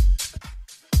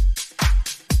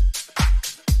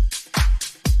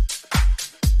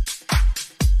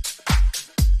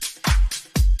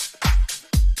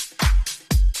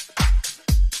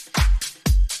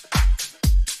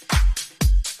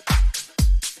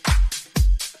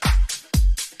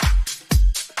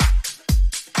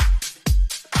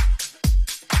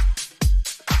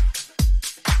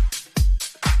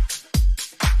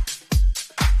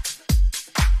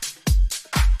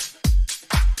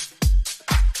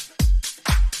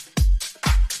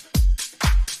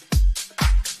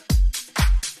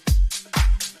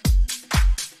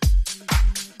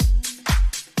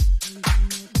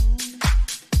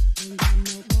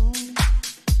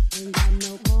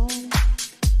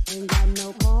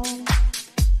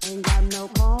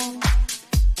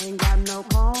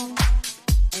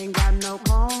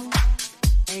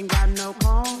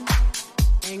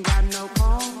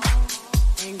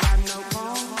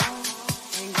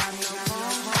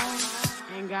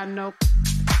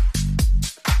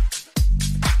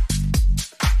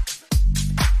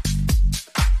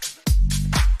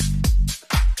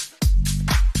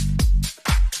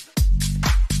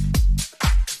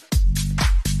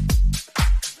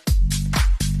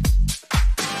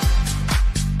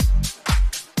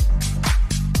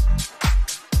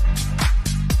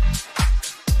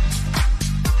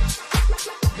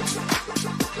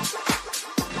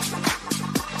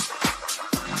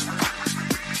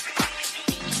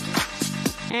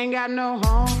 Ain't got no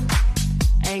home,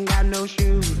 ain't got no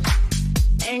shoes,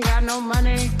 ain't got no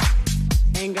money,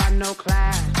 ain't got no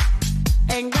class,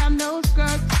 ain't got no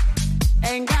skirts,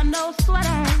 ain't got no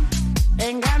sweater,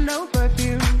 ain't got no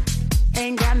perfume,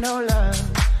 ain't got no love,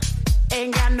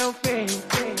 ain't got no faith.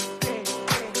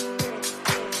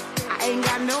 I ain't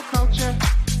got no culture,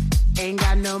 ain't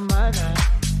got no mother,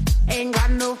 ain't got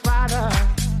no father,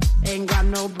 ain't got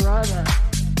no brother,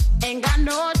 ain't got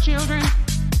no children.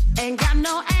 Ain't got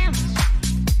no aunts,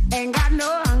 ain't got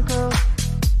no uncle,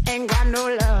 ain't got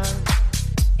no love,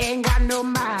 ain't got no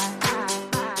mind.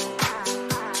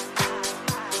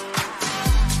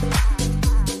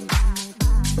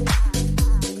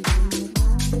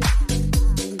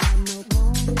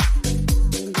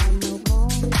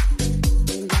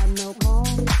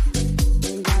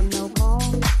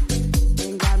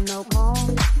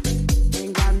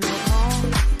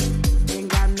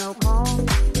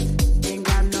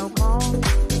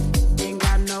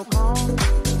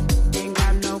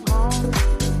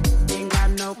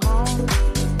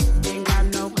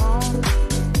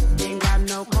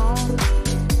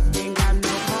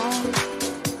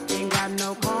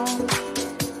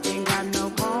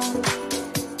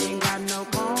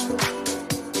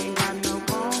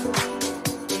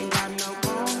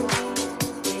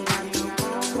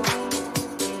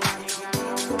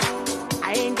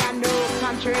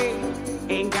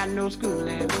 Ain't got no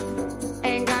schooling,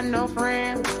 ain't got no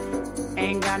friends,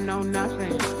 ain't got no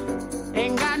nothing,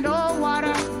 ain't got no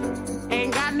water,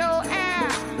 ain't got no air,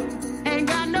 ain't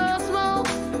got no smoke,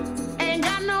 ain't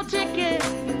got no ticket,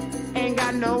 ain't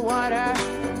got no water,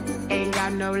 ain't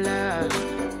got no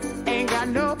love, ain't got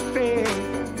no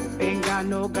faith, ain't got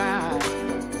no God,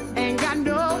 ain't got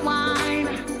no wine,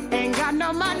 ain't got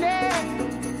no money,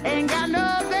 ain't got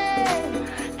no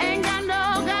bed, ain't got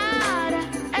no God.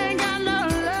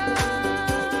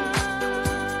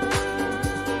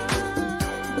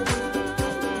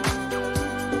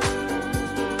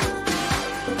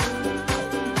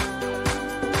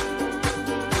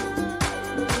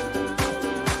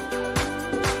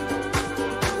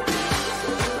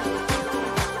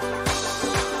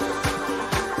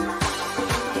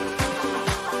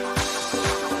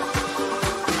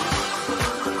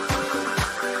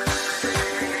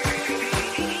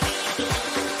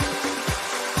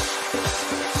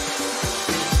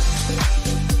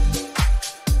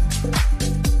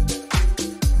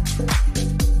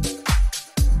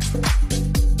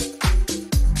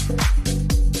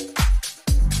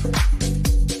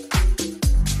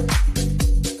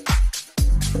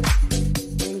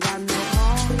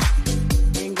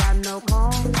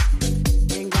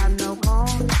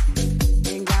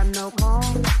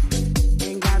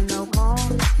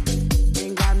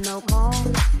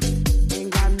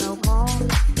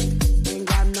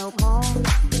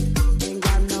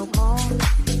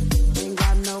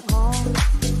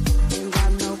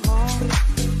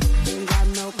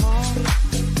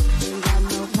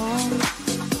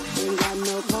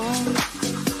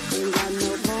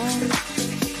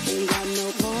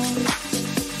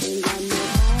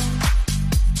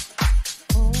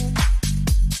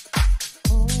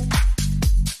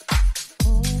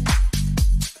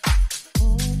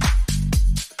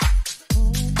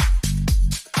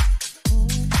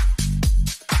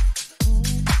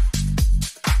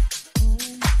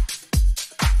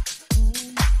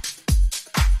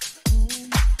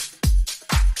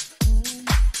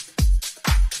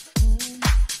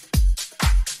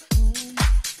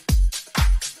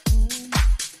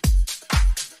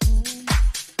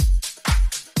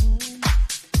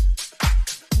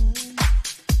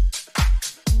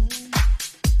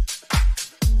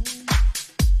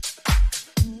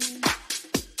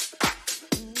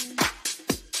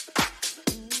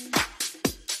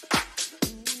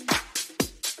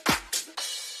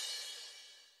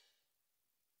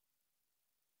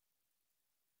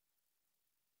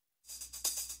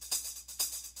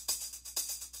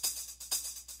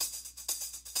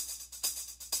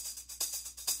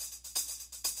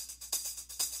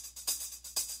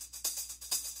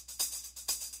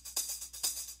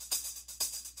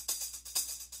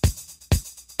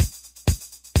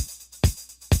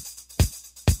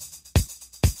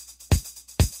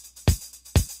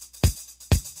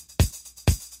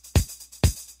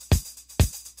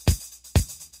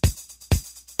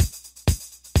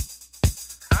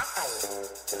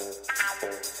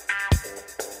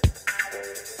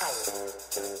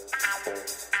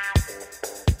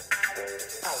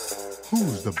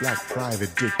 the black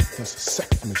private dick that's a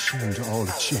sex machine to all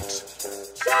the chicks?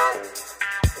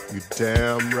 You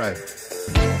damn right.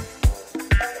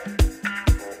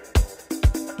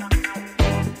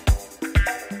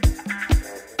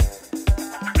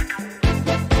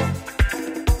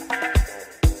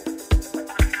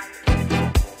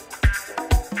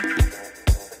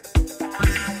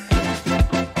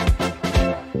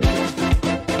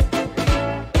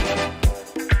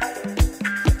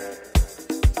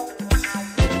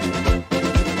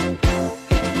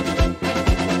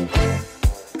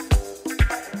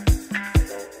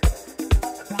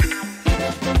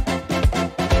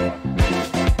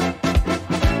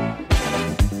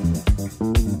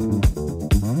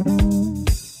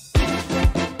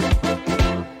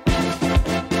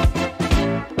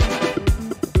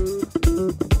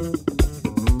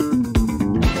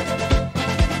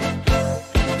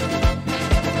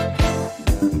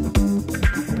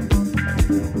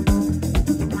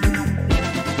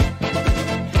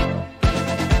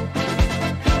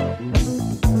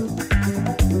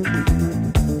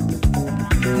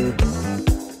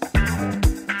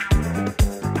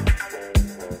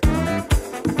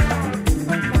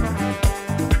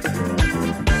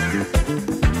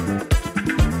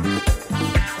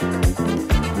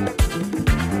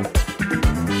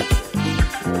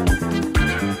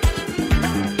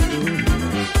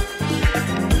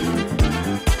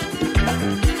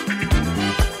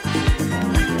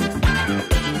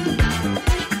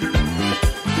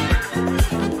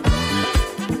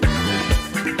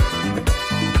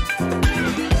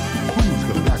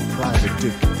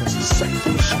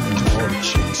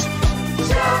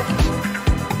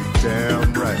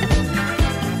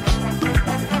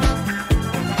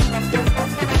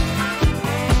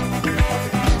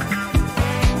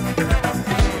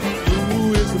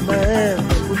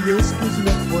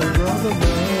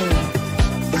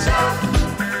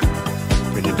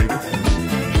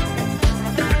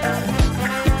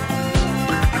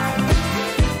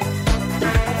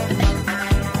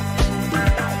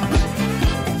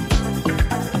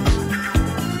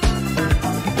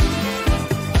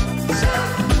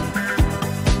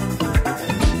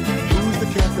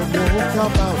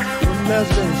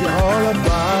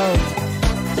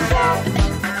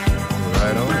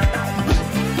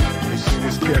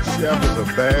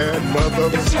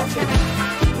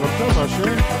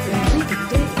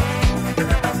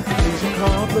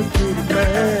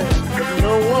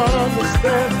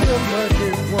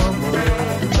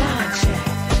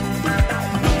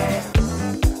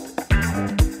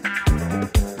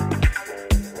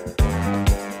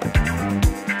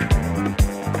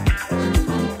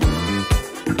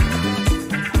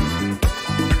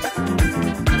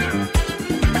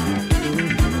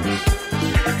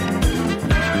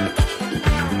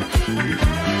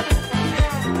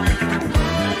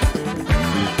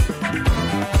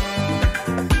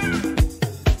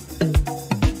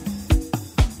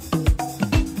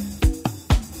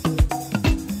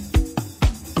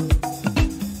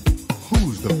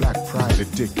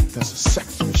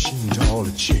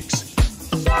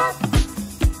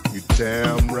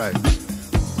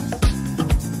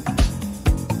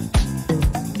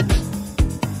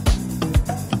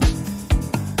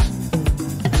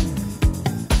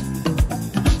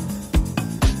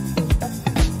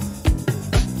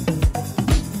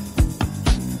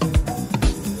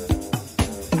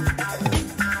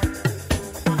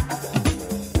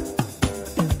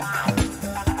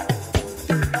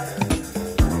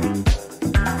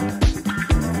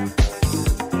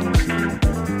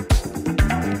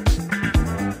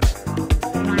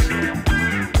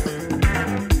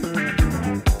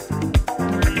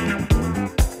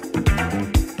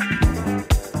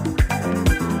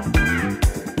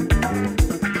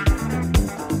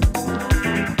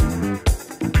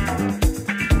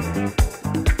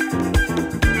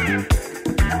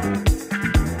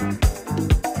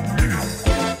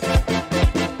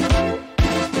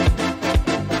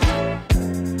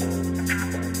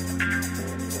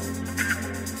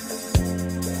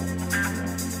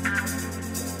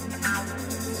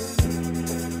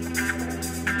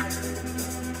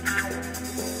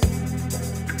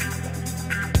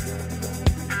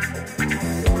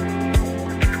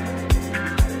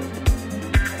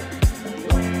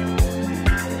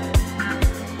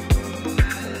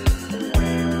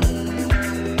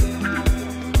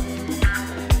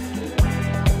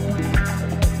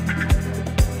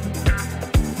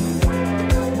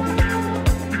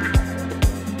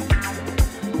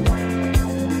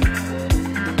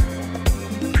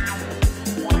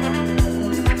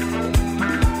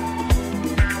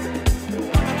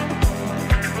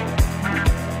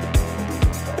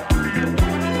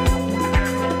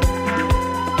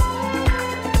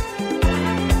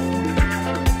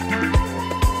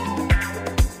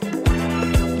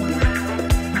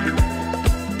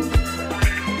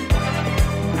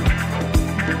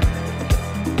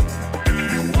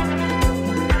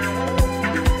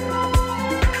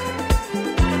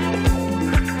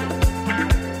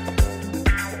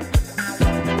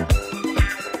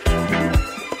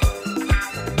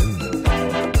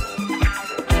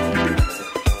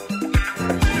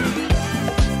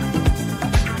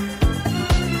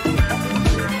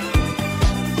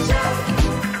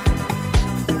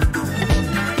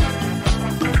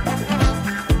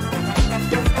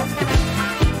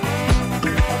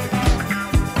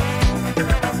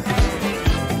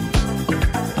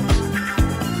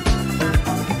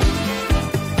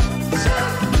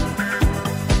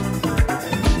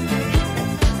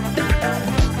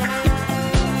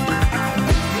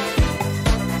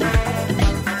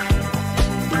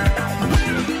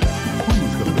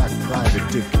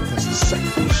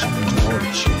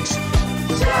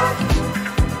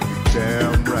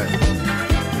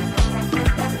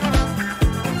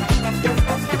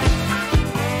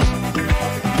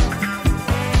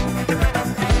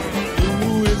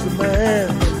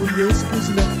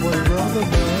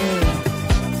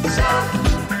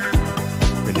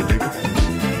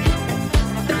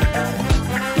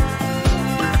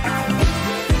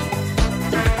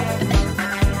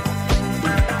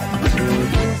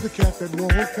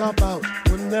 cop out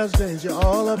when there's danger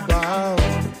all about.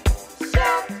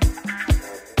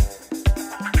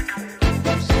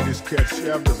 See, this cat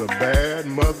Chef is a bad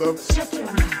mother. Shut your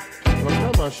mouth.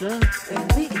 Well, come on, Chef. Then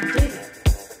we can dig it.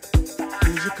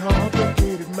 He's a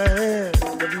complicated man,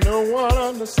 but no one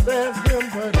understands him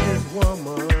but his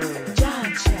woman.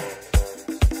 John Chef.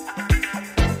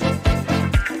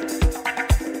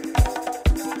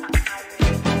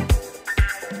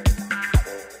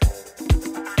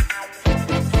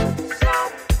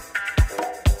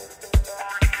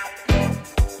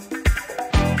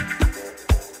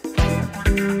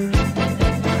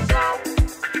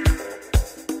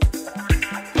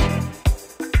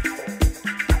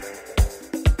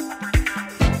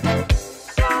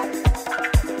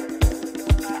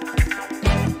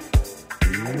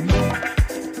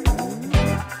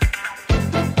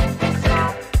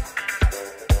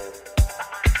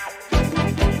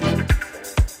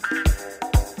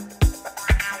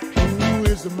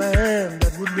 The man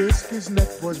that would risk his neck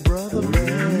was Brother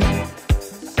Man.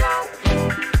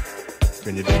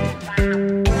 Can you do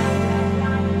it?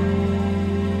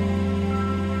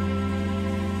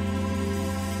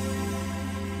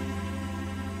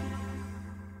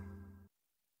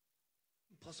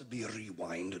 Possibly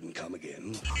rewind and come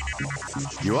again.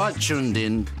 You are tuned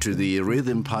in to the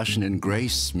Rhythm, Passion and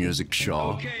Grace music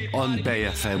show on Bay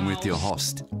FM with your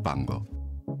host, Bango.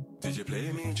 Did you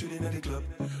play me tuning at the club?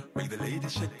 Make the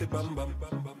ladies shake the bum bum.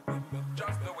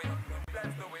 Just the way,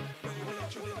 that's the way.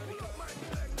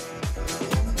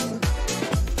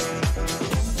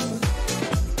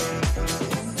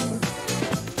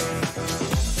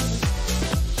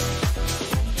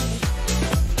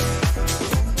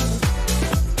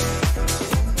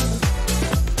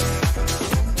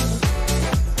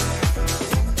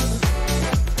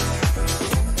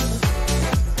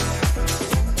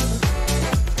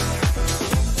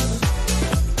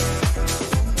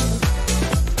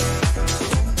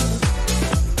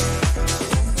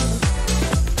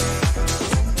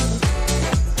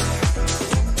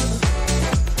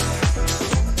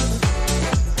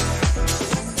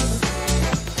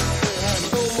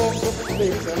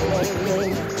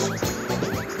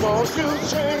 Won't you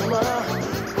change my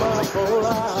whole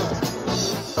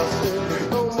life? I said there's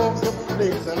no more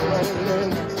complaints and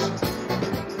raining.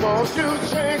 Won't you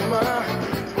change my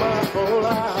whole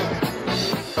life?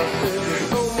 I said there's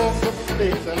no more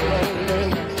complaints and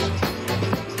raining.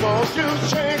 Won't you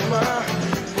change my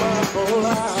whole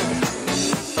life?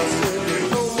 I said there's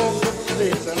no more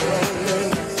complaints and raining.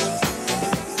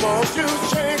 Won't you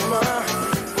change my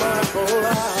whole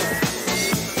life?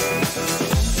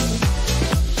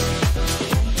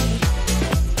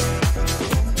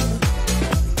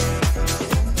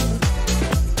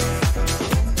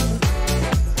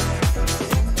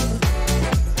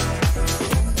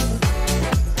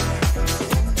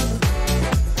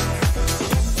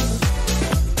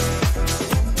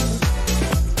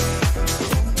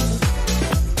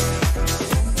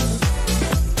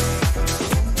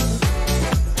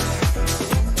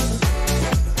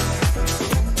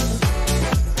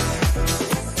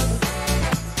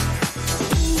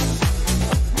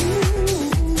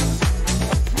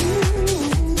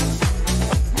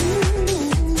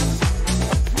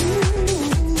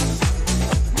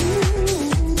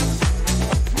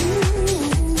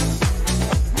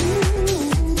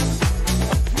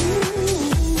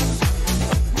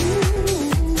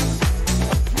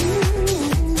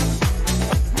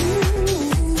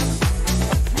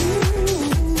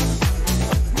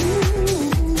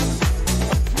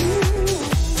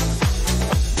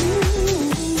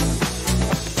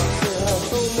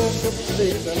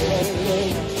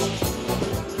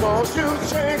 Won't you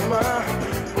change my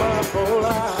whole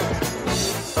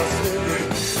life? I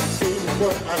said, see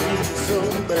what I need so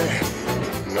bad.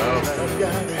 Now that I've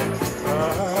got it,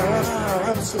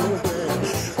 I'm so bad.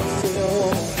 I said I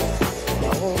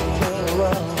won't turn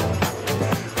around.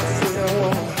 I said I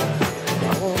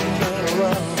won't turn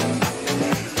around.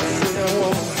 I said I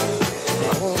won't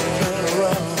turn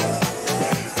around.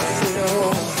 I said I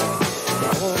won't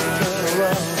turn around.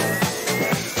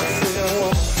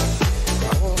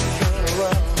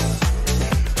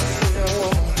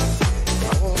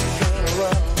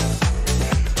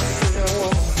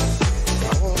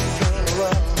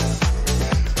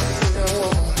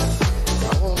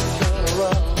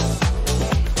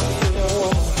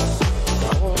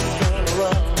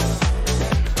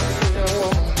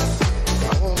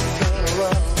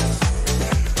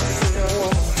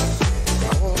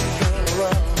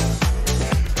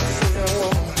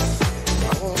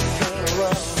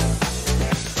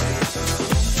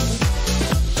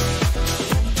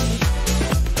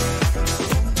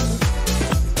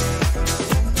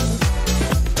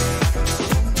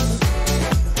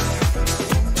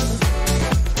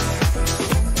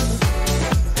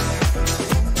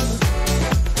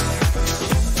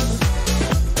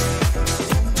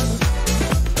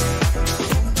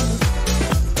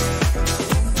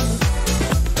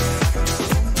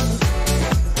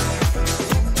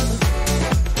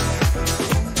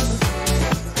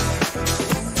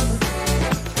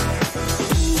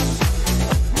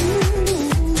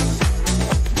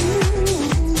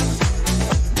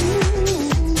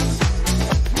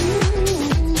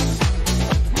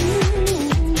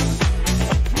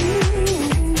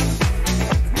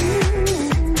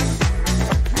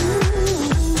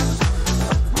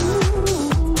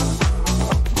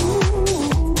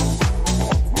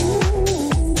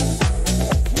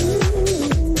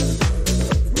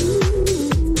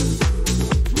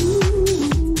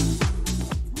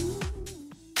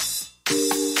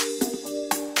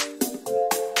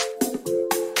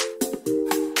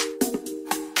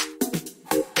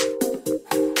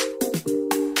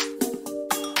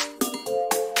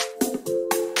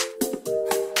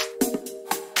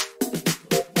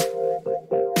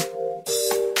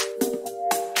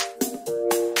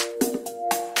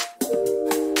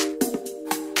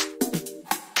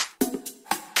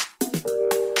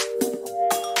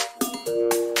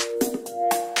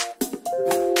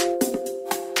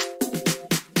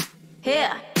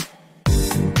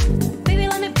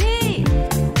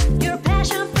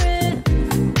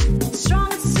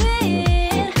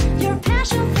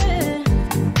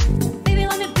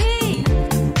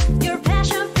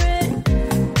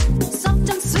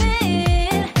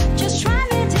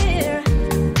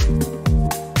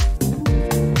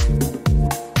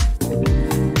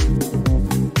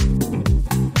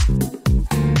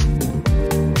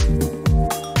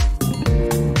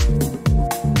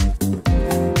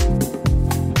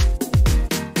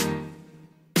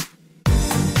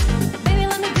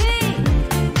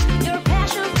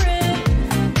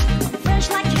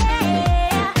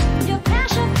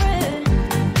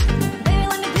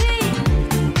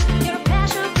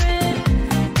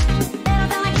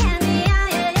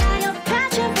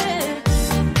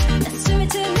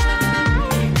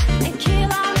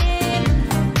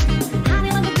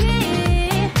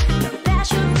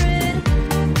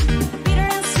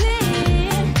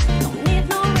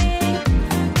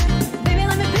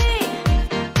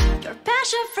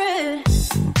 passion fruit.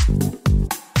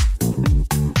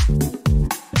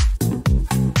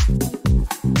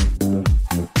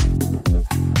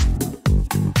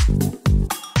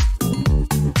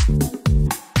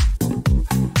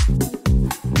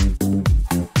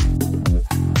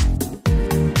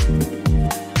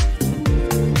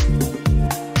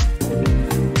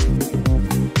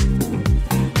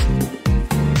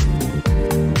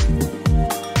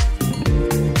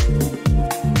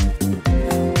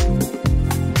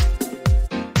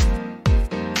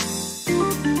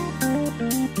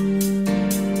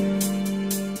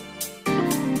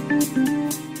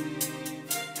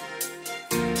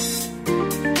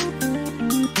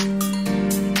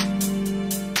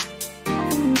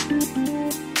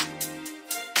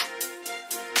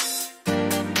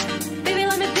 Baby,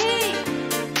 let me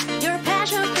be your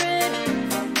passion fruit.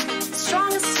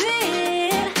 Strong and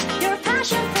sweet, your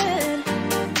passion fruit.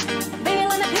 Baby,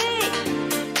 let me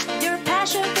be your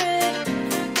passion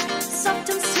fruit. Soft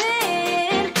and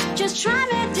sweet, just try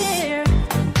me, dear.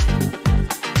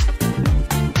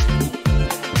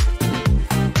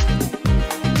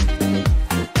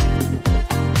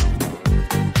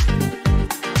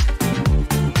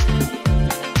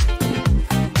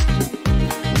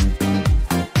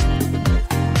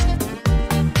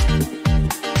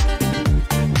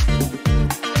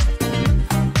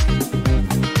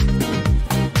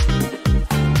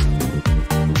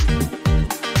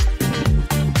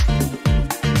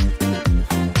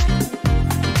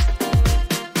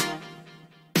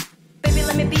 Baby,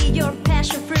 let me be your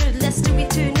passion fruit. Let's do it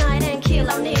tonight and kill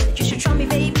our need. You should try me,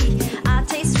 baby. I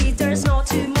taste sweet, there's no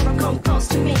tomorrow. Come close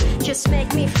to me. Just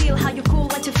make me feel how you cool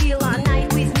like to feel a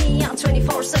night with me. I'm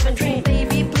 24/7 dream,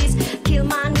 baby. Please kill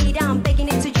my need. I'm begging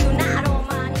it to you, not on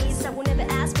my knees. I will never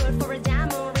ask for a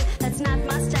diamond ring. That's not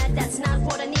my stat, that's not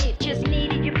what I need. Just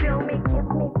need it, you feel me?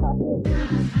 Kiss me, touch me.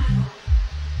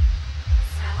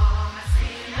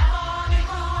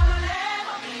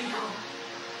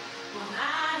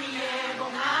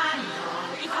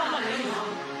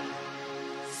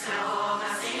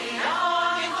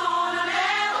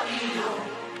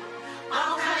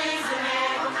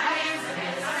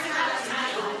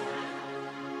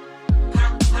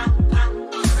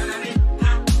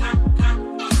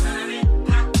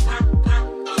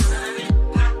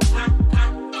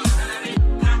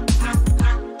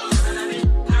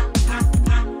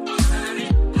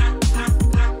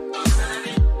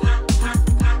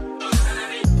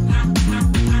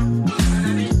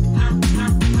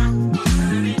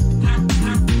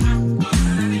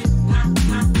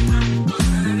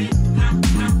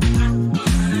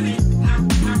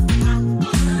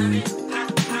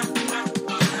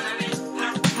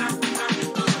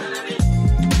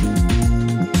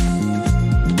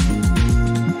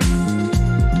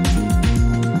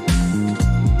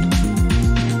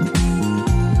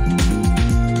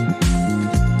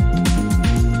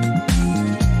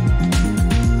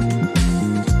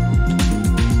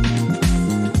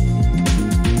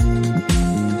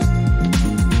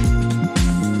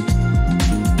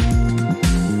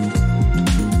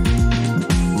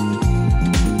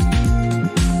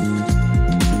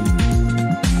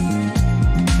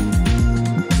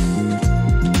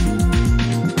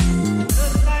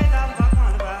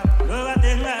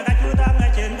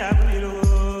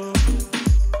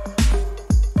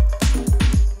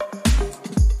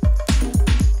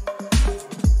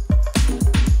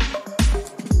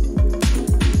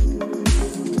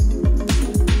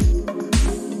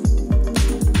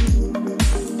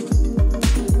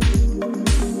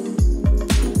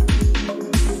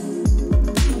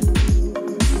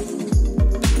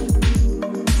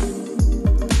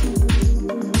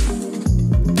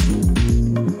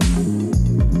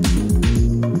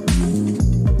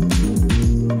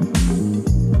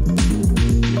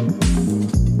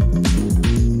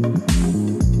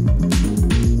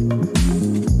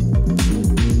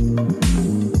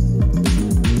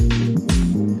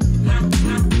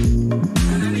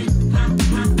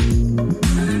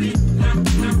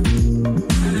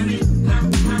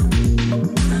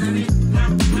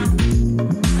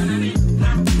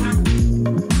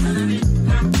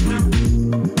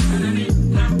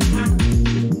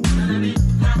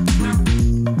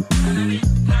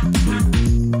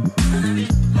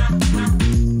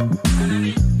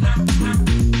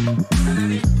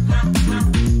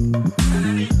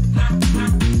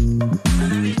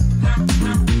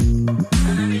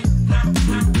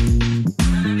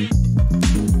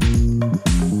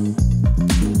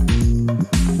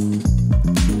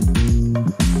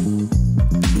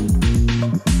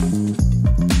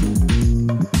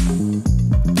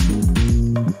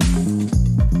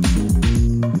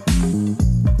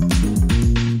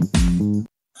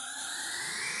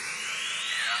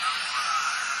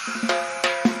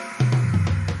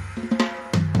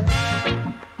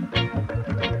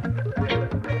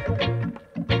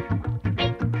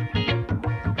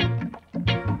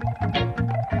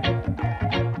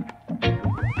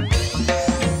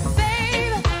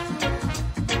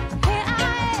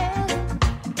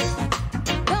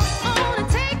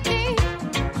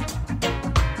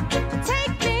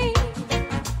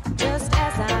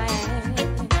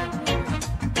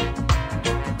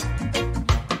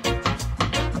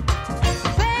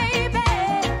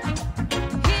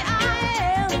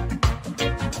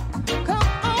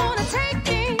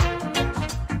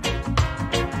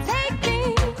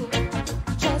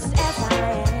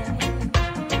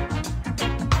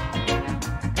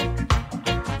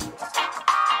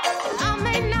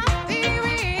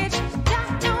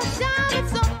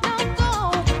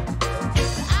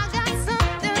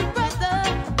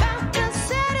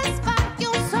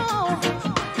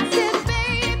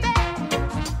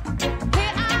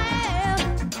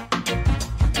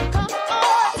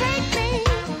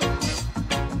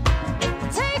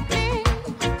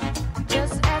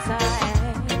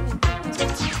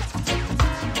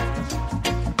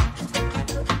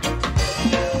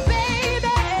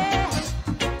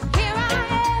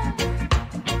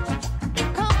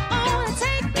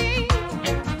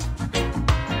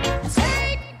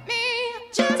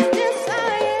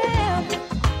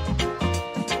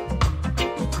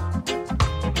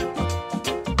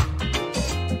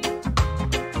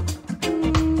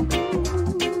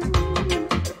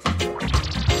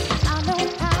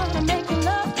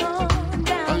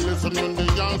 listen when the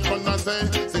young fun I say,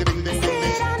 say ding ding ding.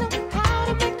 Said I know how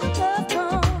to make the love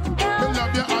come down. Me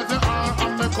love you as you are,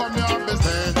 and me come here to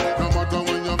say, no matter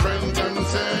when your friends them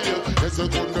say, yes you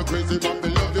could be crazy, but me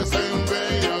love you same way.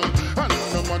 And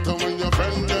no matter when your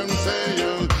friends them say,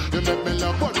 you make me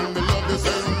love, but me love you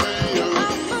same way. I'm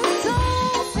a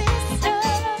soul sister.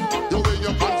 The way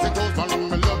your fancy goes, man,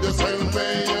 me love you same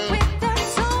way. With that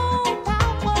soul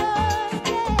power,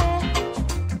 yeah.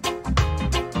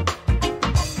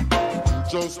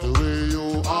 Just the way you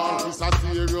are, it's a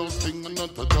serious thing and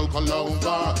not a joke over.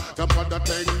 The mother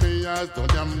take me as the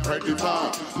damn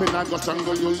predator. Me not go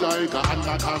strangle you like a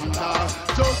anaconda.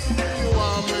 Just the way you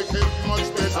are, make it much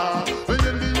better. When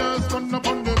the years come up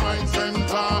on the mind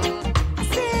center. I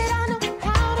said I know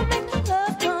how to make the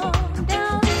love come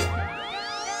down.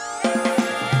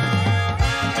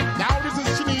 Now this is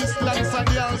Chinese alongside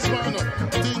the house man.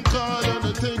 Think hard and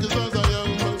the thing is as a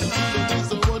young man. This is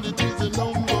the one, it is the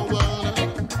number one.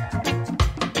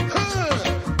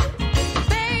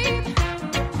 Babe,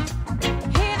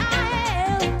 here I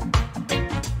am.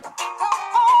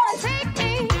 Oh, take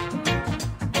me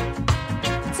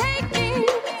just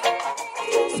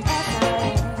as I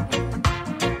am.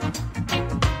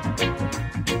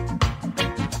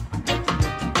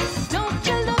 Don't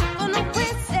you look for no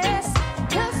princess,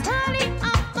 'cause honey,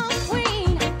 I'm a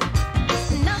queen.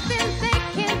 Nothing they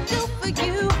can do for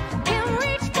you can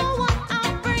reach for what I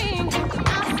bring. I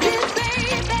said,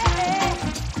 baby,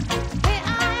 here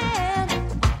I am.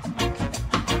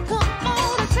 Come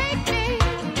on and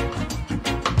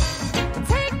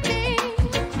take me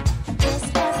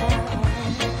just as I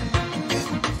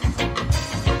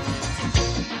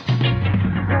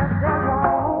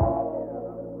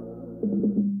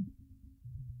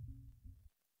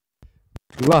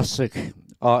Classic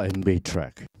R&B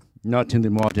track, not in the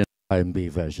modern R&B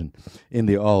version, in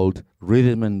the old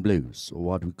rhythm and blues, or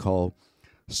what we call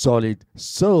solid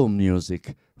soul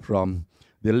music from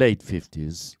the late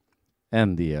 50s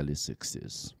and the early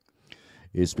 60s.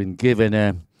 It's been given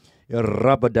a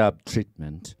rub-a-dub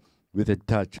treatment with a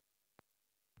touch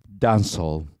of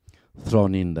dancehall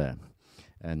thrown in there,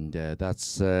 and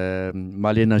that's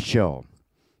Malina Shaw,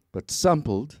 but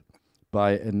sampled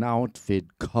by an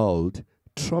outfit called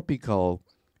Tropical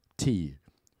Tea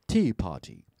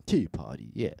Party,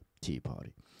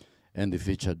 and the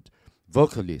featured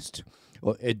vocalist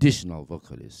or additional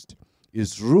vocalist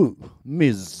is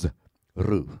Ms.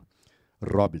 Rue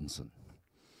Robinson.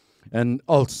 And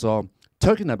also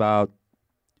talking about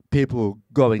people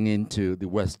going into the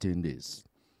West Indies,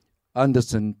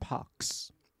 Anderson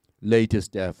Paak's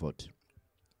latest effort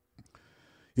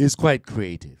is quite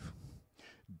creative,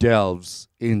 delves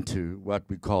into what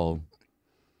we call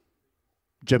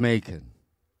Jamaican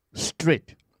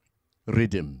street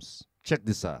rhythms. Check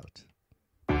this out.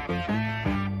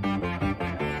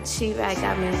 She right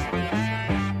got me.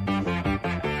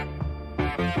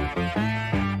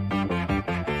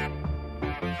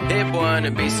 That boy on the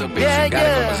beat so big, you gotta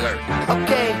go berserk.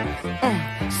 Okay.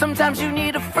 Sometimes you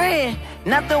need a friend,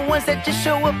 not the ones that just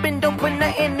show up and don't put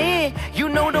nothing in. You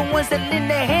know the ones that lend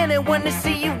their hand and want to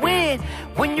see you win.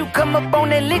 When you come up on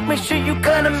that lick, make sure you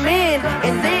cut them in.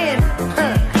 And then,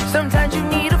 sometimes you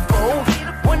need a foe,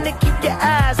 one to keep your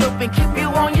eyes open, keep you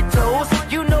on your toes.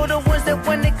 You know the ones that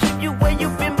want to keep you where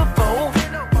you've been before.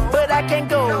 But I can't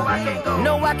go,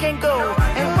 no I can't go.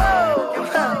 And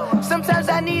whoa, sometimes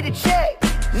I need a check,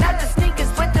 not the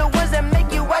sneakers, but the ones that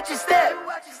make you watch your step.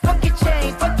 Fuck your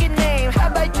chain, fuck your name, how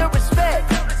about your respect?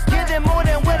 Give them more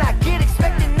than what I get,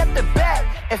 expecting up the back.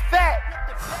 In fact,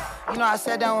 you know, I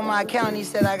sat down with my accountant, he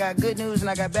said I got good news and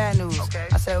I got bad news.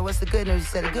 I said, what's the good news? He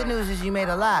said, the good news is you made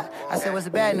a lot. I said, what's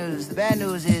the bad news? The bad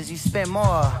news is you spent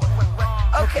more.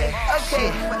 Okay,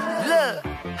 look,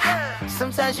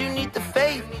 sometimes you need the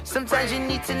faith, sometimes you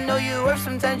need to know your worth,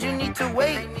 sometimes you need to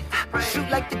wait. Shoot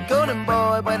like the golden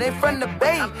boy, but ain't from the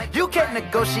bay. You can't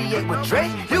negotiate with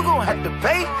Drake, you gon' have to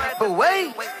pay. But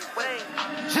wait,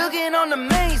 jugging on the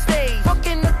main stage,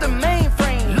 fucking up the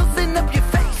mainframe, loosen up your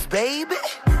face, baby.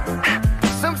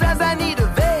 Sometimes I need a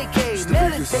vacate,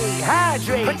 meditate,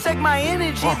 hydrate, protect my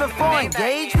energy before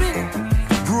engagement.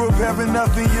 Grew up having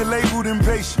nothing, you're labeled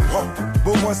impatient.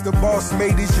 But once the boss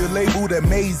made it, you're labeled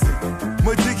amazing.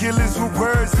 Meticulous with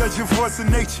words, such a force of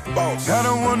nature. Boss. I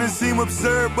don't wanna seem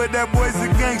absurd, but that boy's a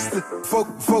gangster.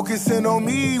 Focusing on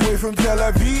me, way from Tel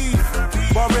Aviv.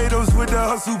 Barbados with the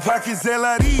hustle pockets,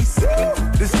 LIDs.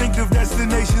 Distinctive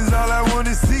destinations, all I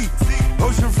wanna see.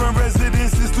 Oceanfront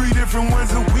residences, 3 different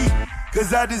ones a week.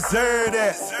 Cause I deserve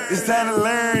that, it's time to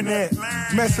learn that.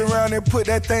 Mess around and put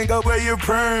that thing up where your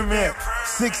perm at.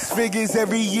 6 figures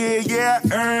every year, yeah,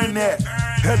 I earn that.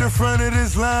 At the front of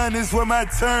this line is where my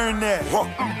turn at.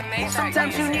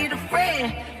 Sometimes you need a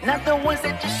friend, not the ones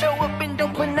that just show up and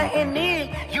don't put nothing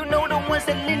in. You know the ones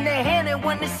that lend their hand and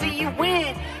want to see you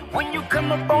win. When you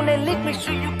come up on that lick, make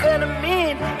sure you cut them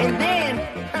in. And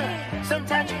then,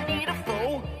 sometimes you need a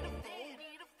fool.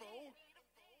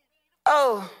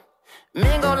 Oh.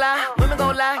 Men gon' lie, women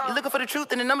gon' lie. You're looking for the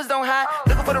truth and the numbers don't hide.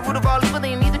 Looking for the root of all evil,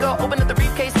 then you need to go open up the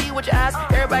briefcase, see with your eyes.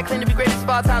 Everybody claim to be greatest of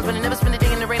all times, but they never spend a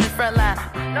day in the rain in the front line.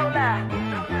 No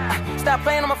lie. Stop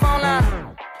playing on my phone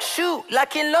line. Shoot,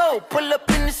 lock and load. Pull up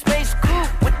in the space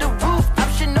coupe with the roof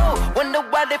optional. Wonder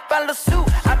why they follow suit.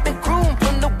 I've been groomed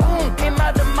from the womb. Came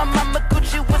out of my mama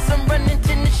Gucci with some running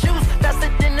tennis shoes.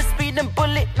 Faster than the speeding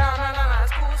bullet. Nah,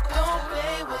 it's cool, it's cool. Don't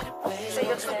play with it, baby. Say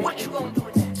it, so what you gon' do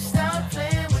with it? Stop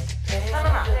playing with it, baby.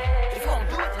 Nah. If you gon'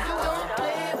 do it, then you don't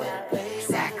play with it, baby.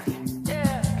 Exactly.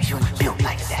 Yeah. 'Cause you was built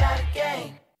like that. It's not a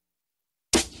game.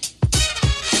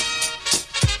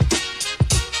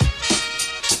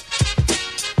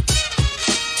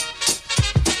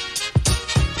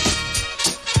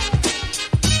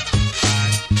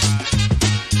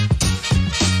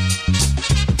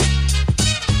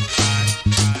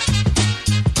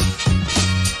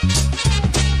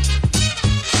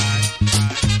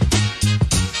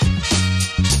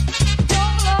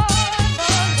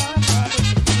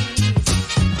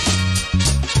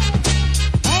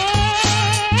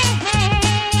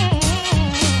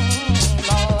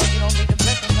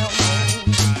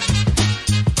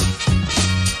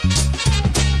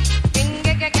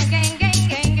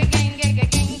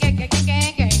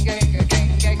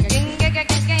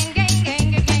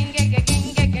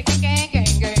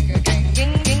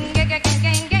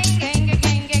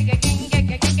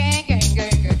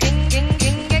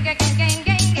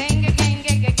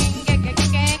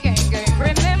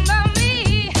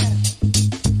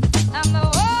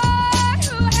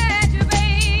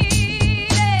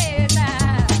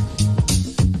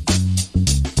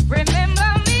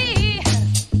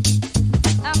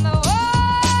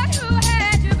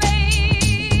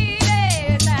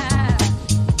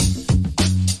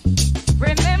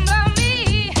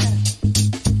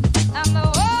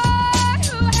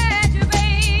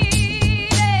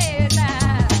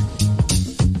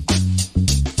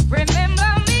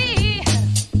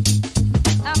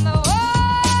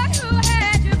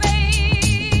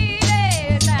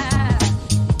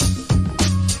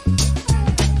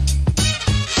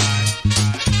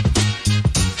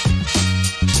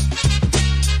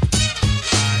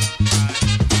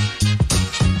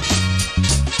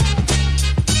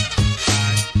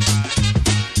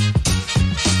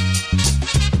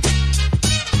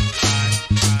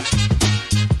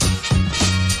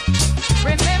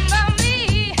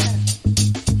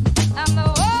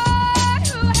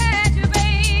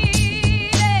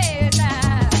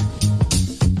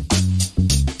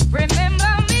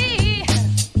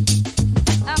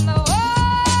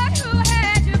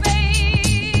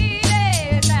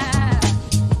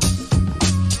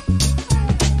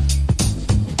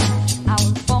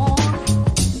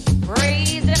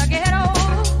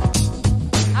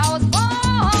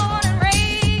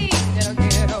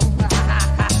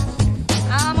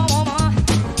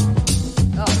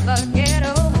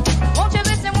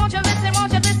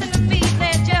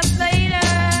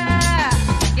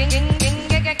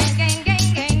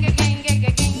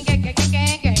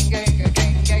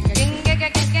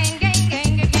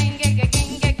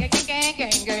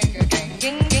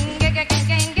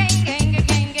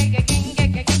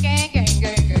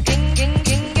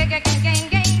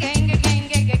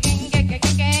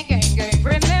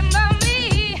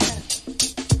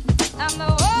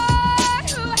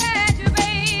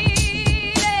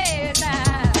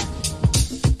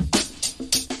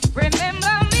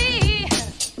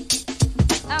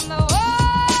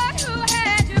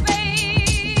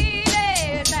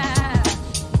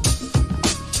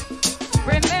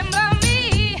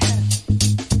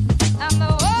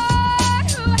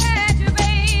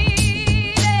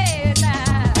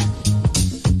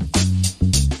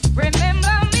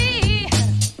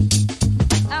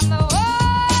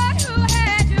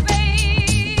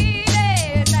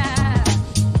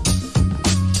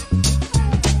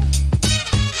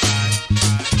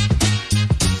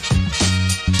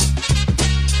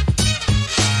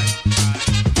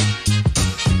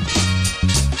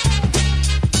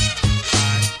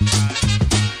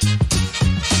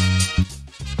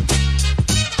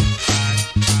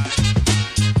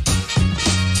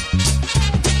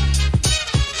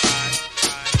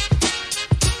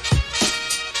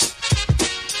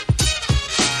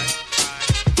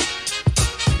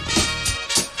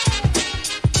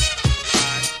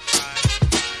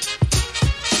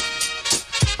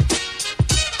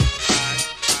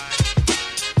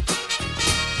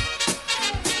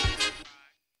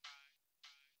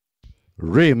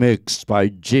 remixed by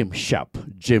Jim Sharp.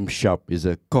 Jim Sharp is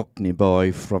a Cockney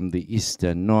boy from the East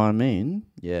End, know what I mean?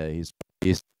 Yeah, he's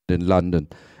East in London,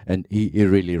 and he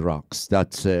really rocks.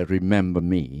 That's Remember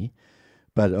Me,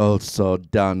 but also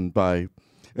done by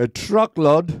a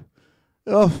truckload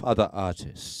of other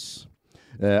artists.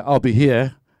 I'll be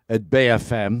here at Bay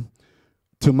FM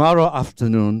tomorrow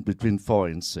afternoon between 4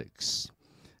 and 6.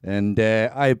 And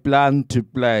I plan to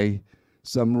play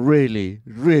some really,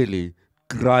 really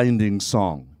grinding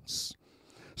songs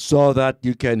so that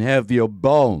you can have your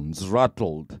bones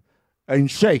rattled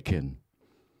and shaken.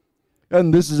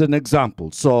 And this is an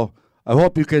example. So I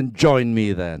hope you can join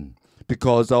me then,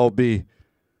 because I'll be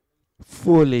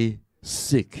fully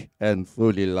sick and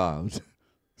fully loud.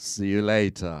 See you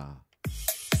later.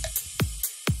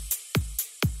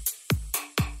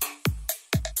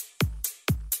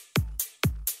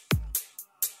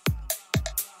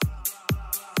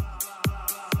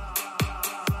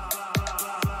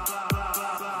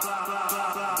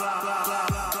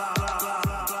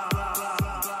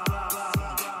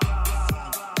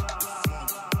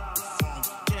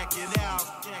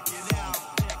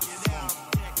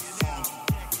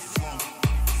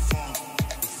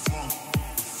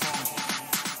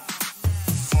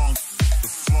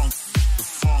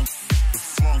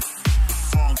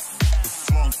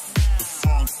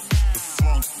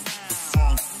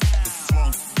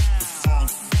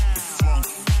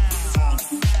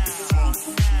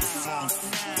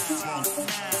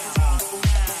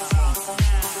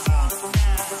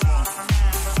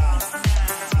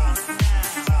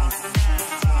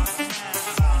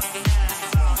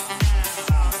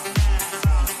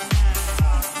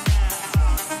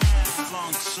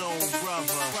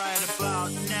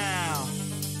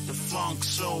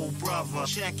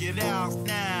 Check it out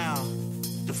now,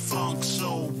 the Funk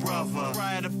Soul Brother.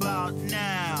 Right about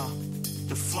now,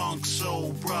 the Funk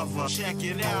Soul Brother. Check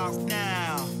it out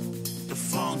now, the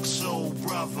Funk Soul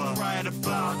Brother. Right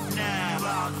about now,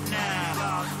 about now,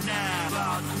 about now,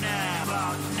 about now,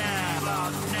 about now,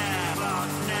 about now,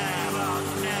 about now,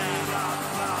 about now,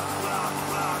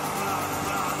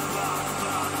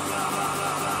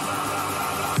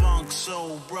 Funk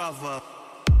Soul Brother.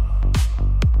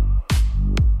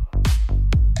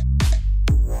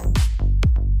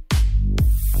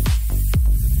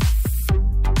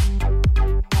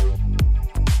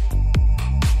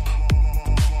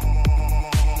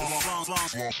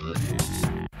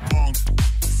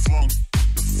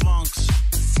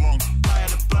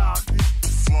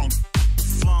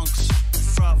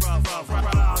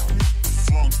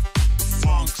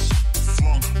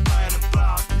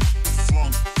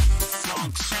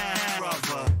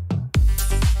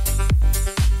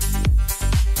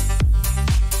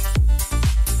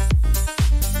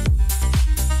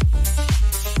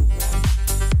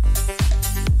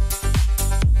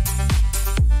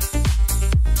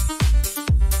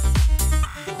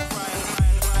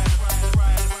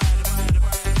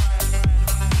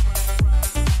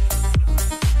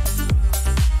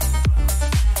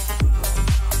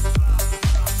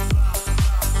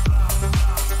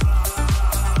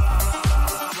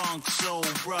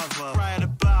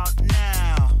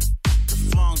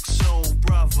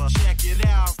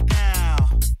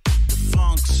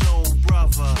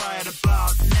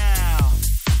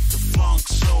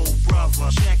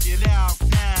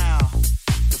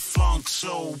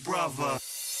 Soul Brother.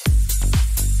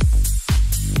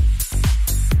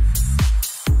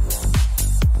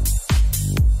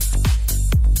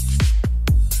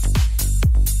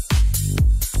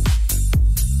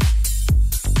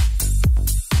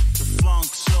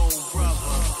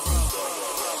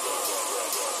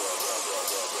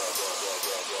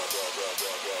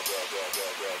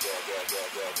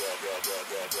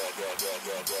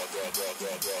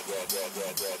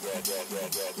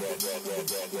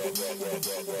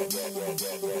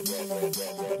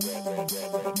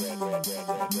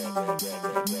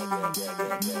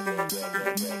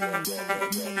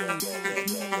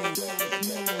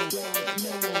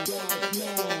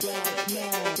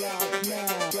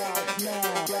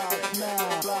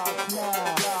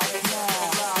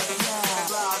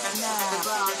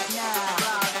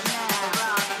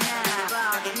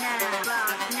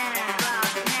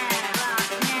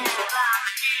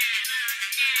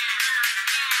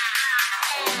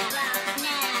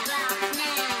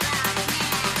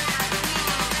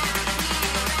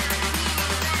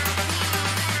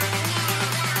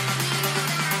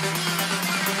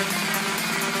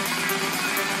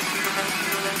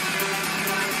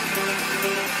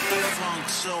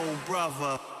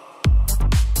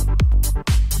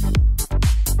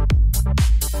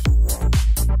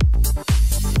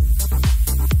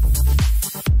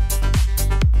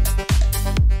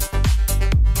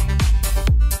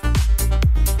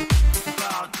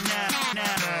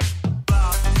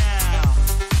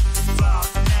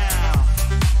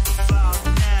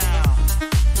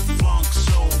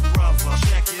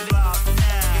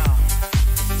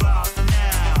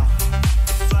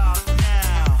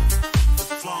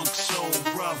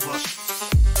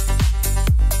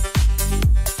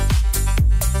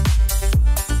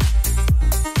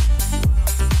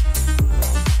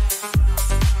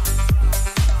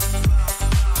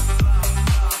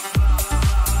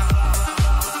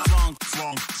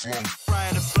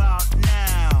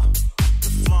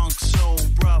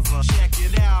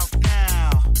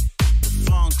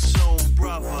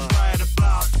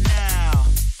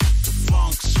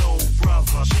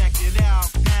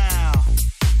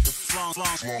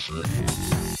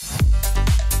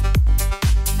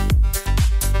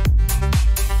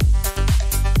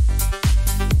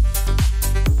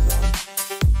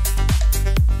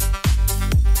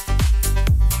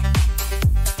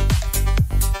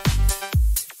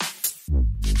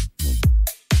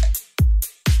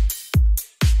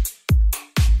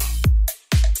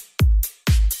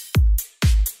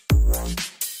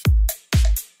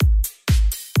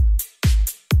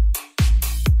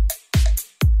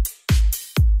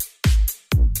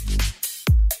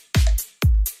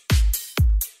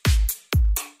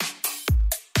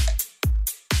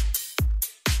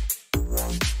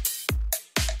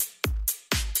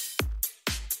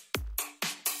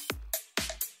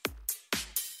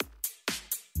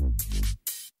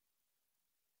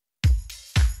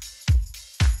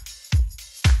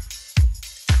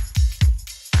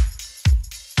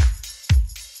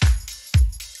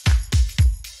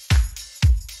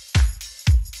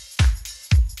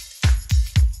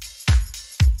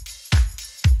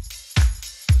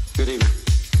 Good evening.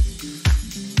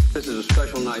 This is a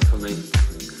special night for me.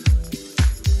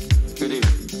 Good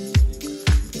evening.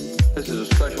 This is a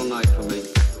special night for me.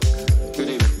 Good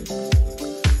evening.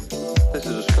 This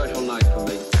is a special night for me.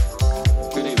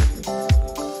 Good evening.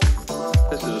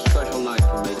 This is a special night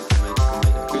for me.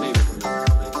 Good evening.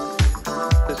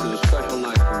 This is a special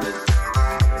night for me.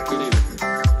 Good evening.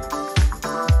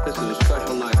 This is a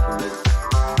special night for me.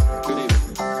 Good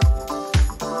evening.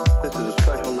 This is a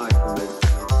special night for me.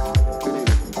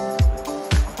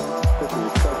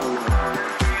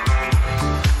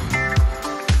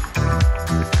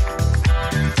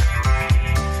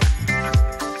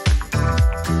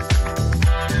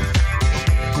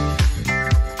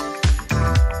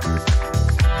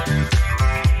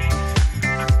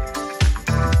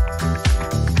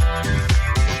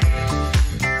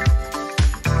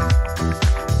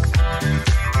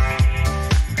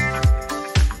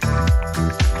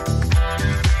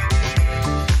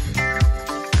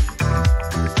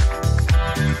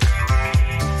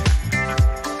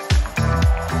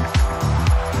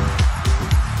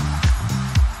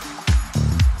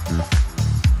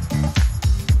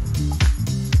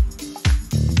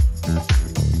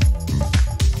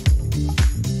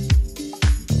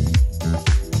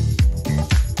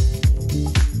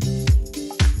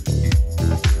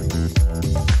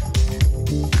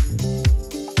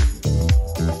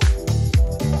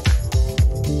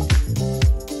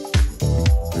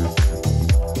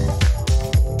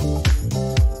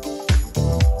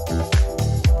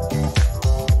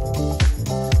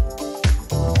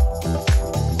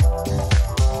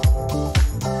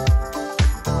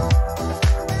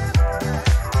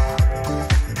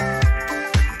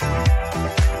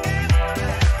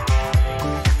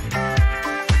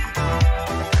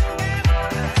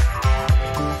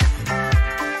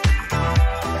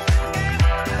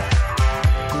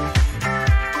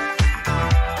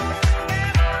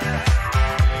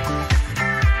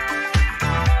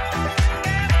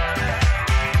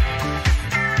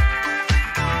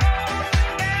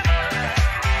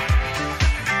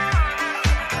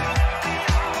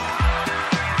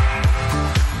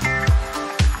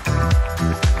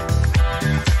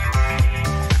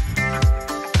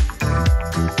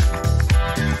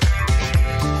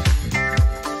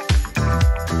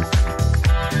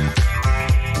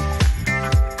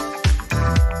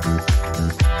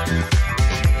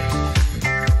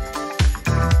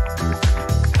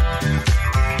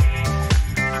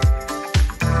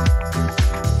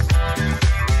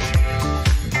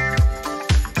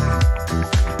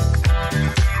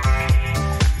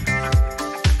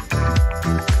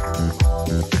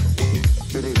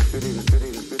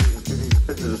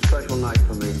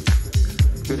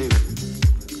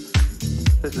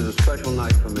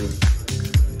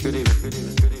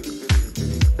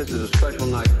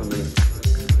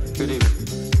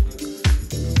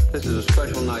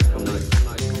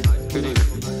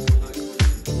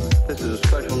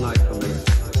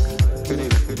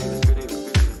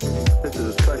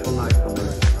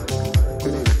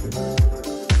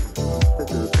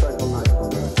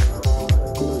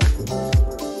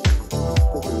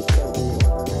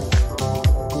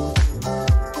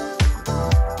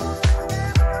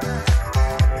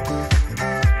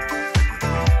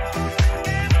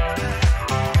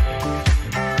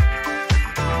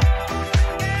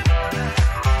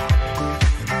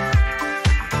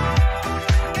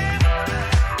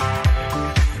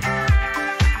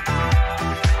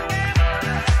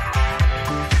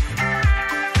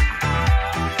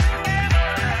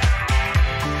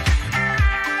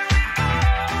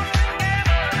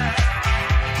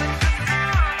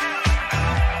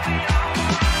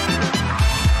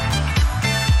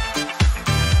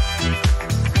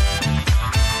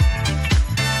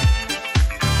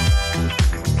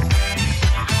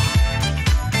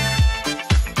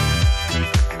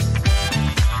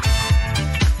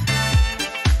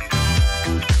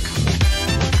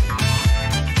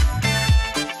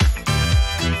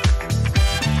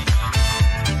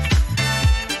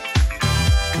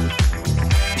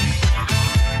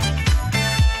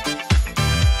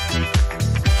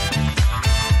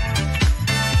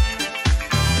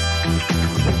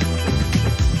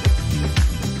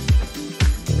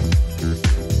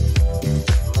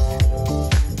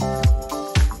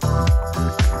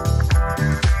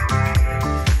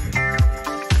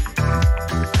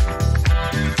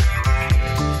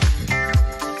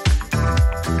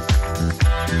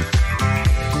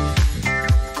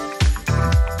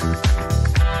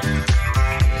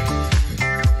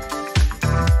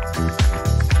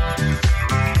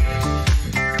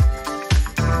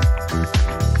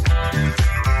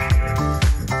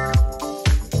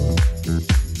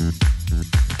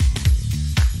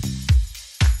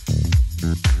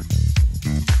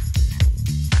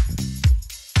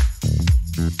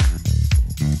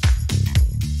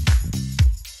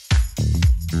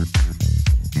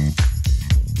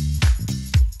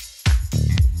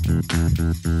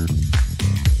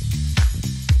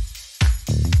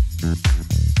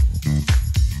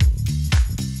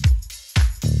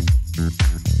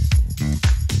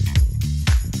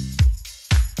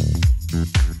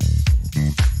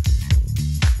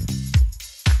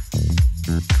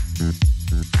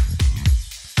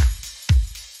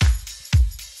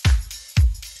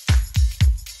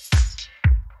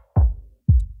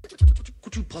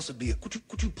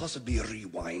 Could you possibly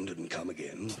rewind and come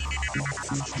again?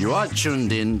 You are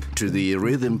tuned in to the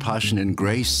Rhythm, Passion and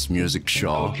Grace music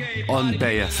show on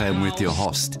Bay FM with your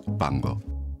host, Bango.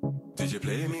 Did you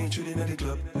play me tuning at the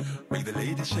club? Make the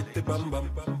ladies shake the bum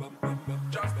bum.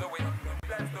 Just the way.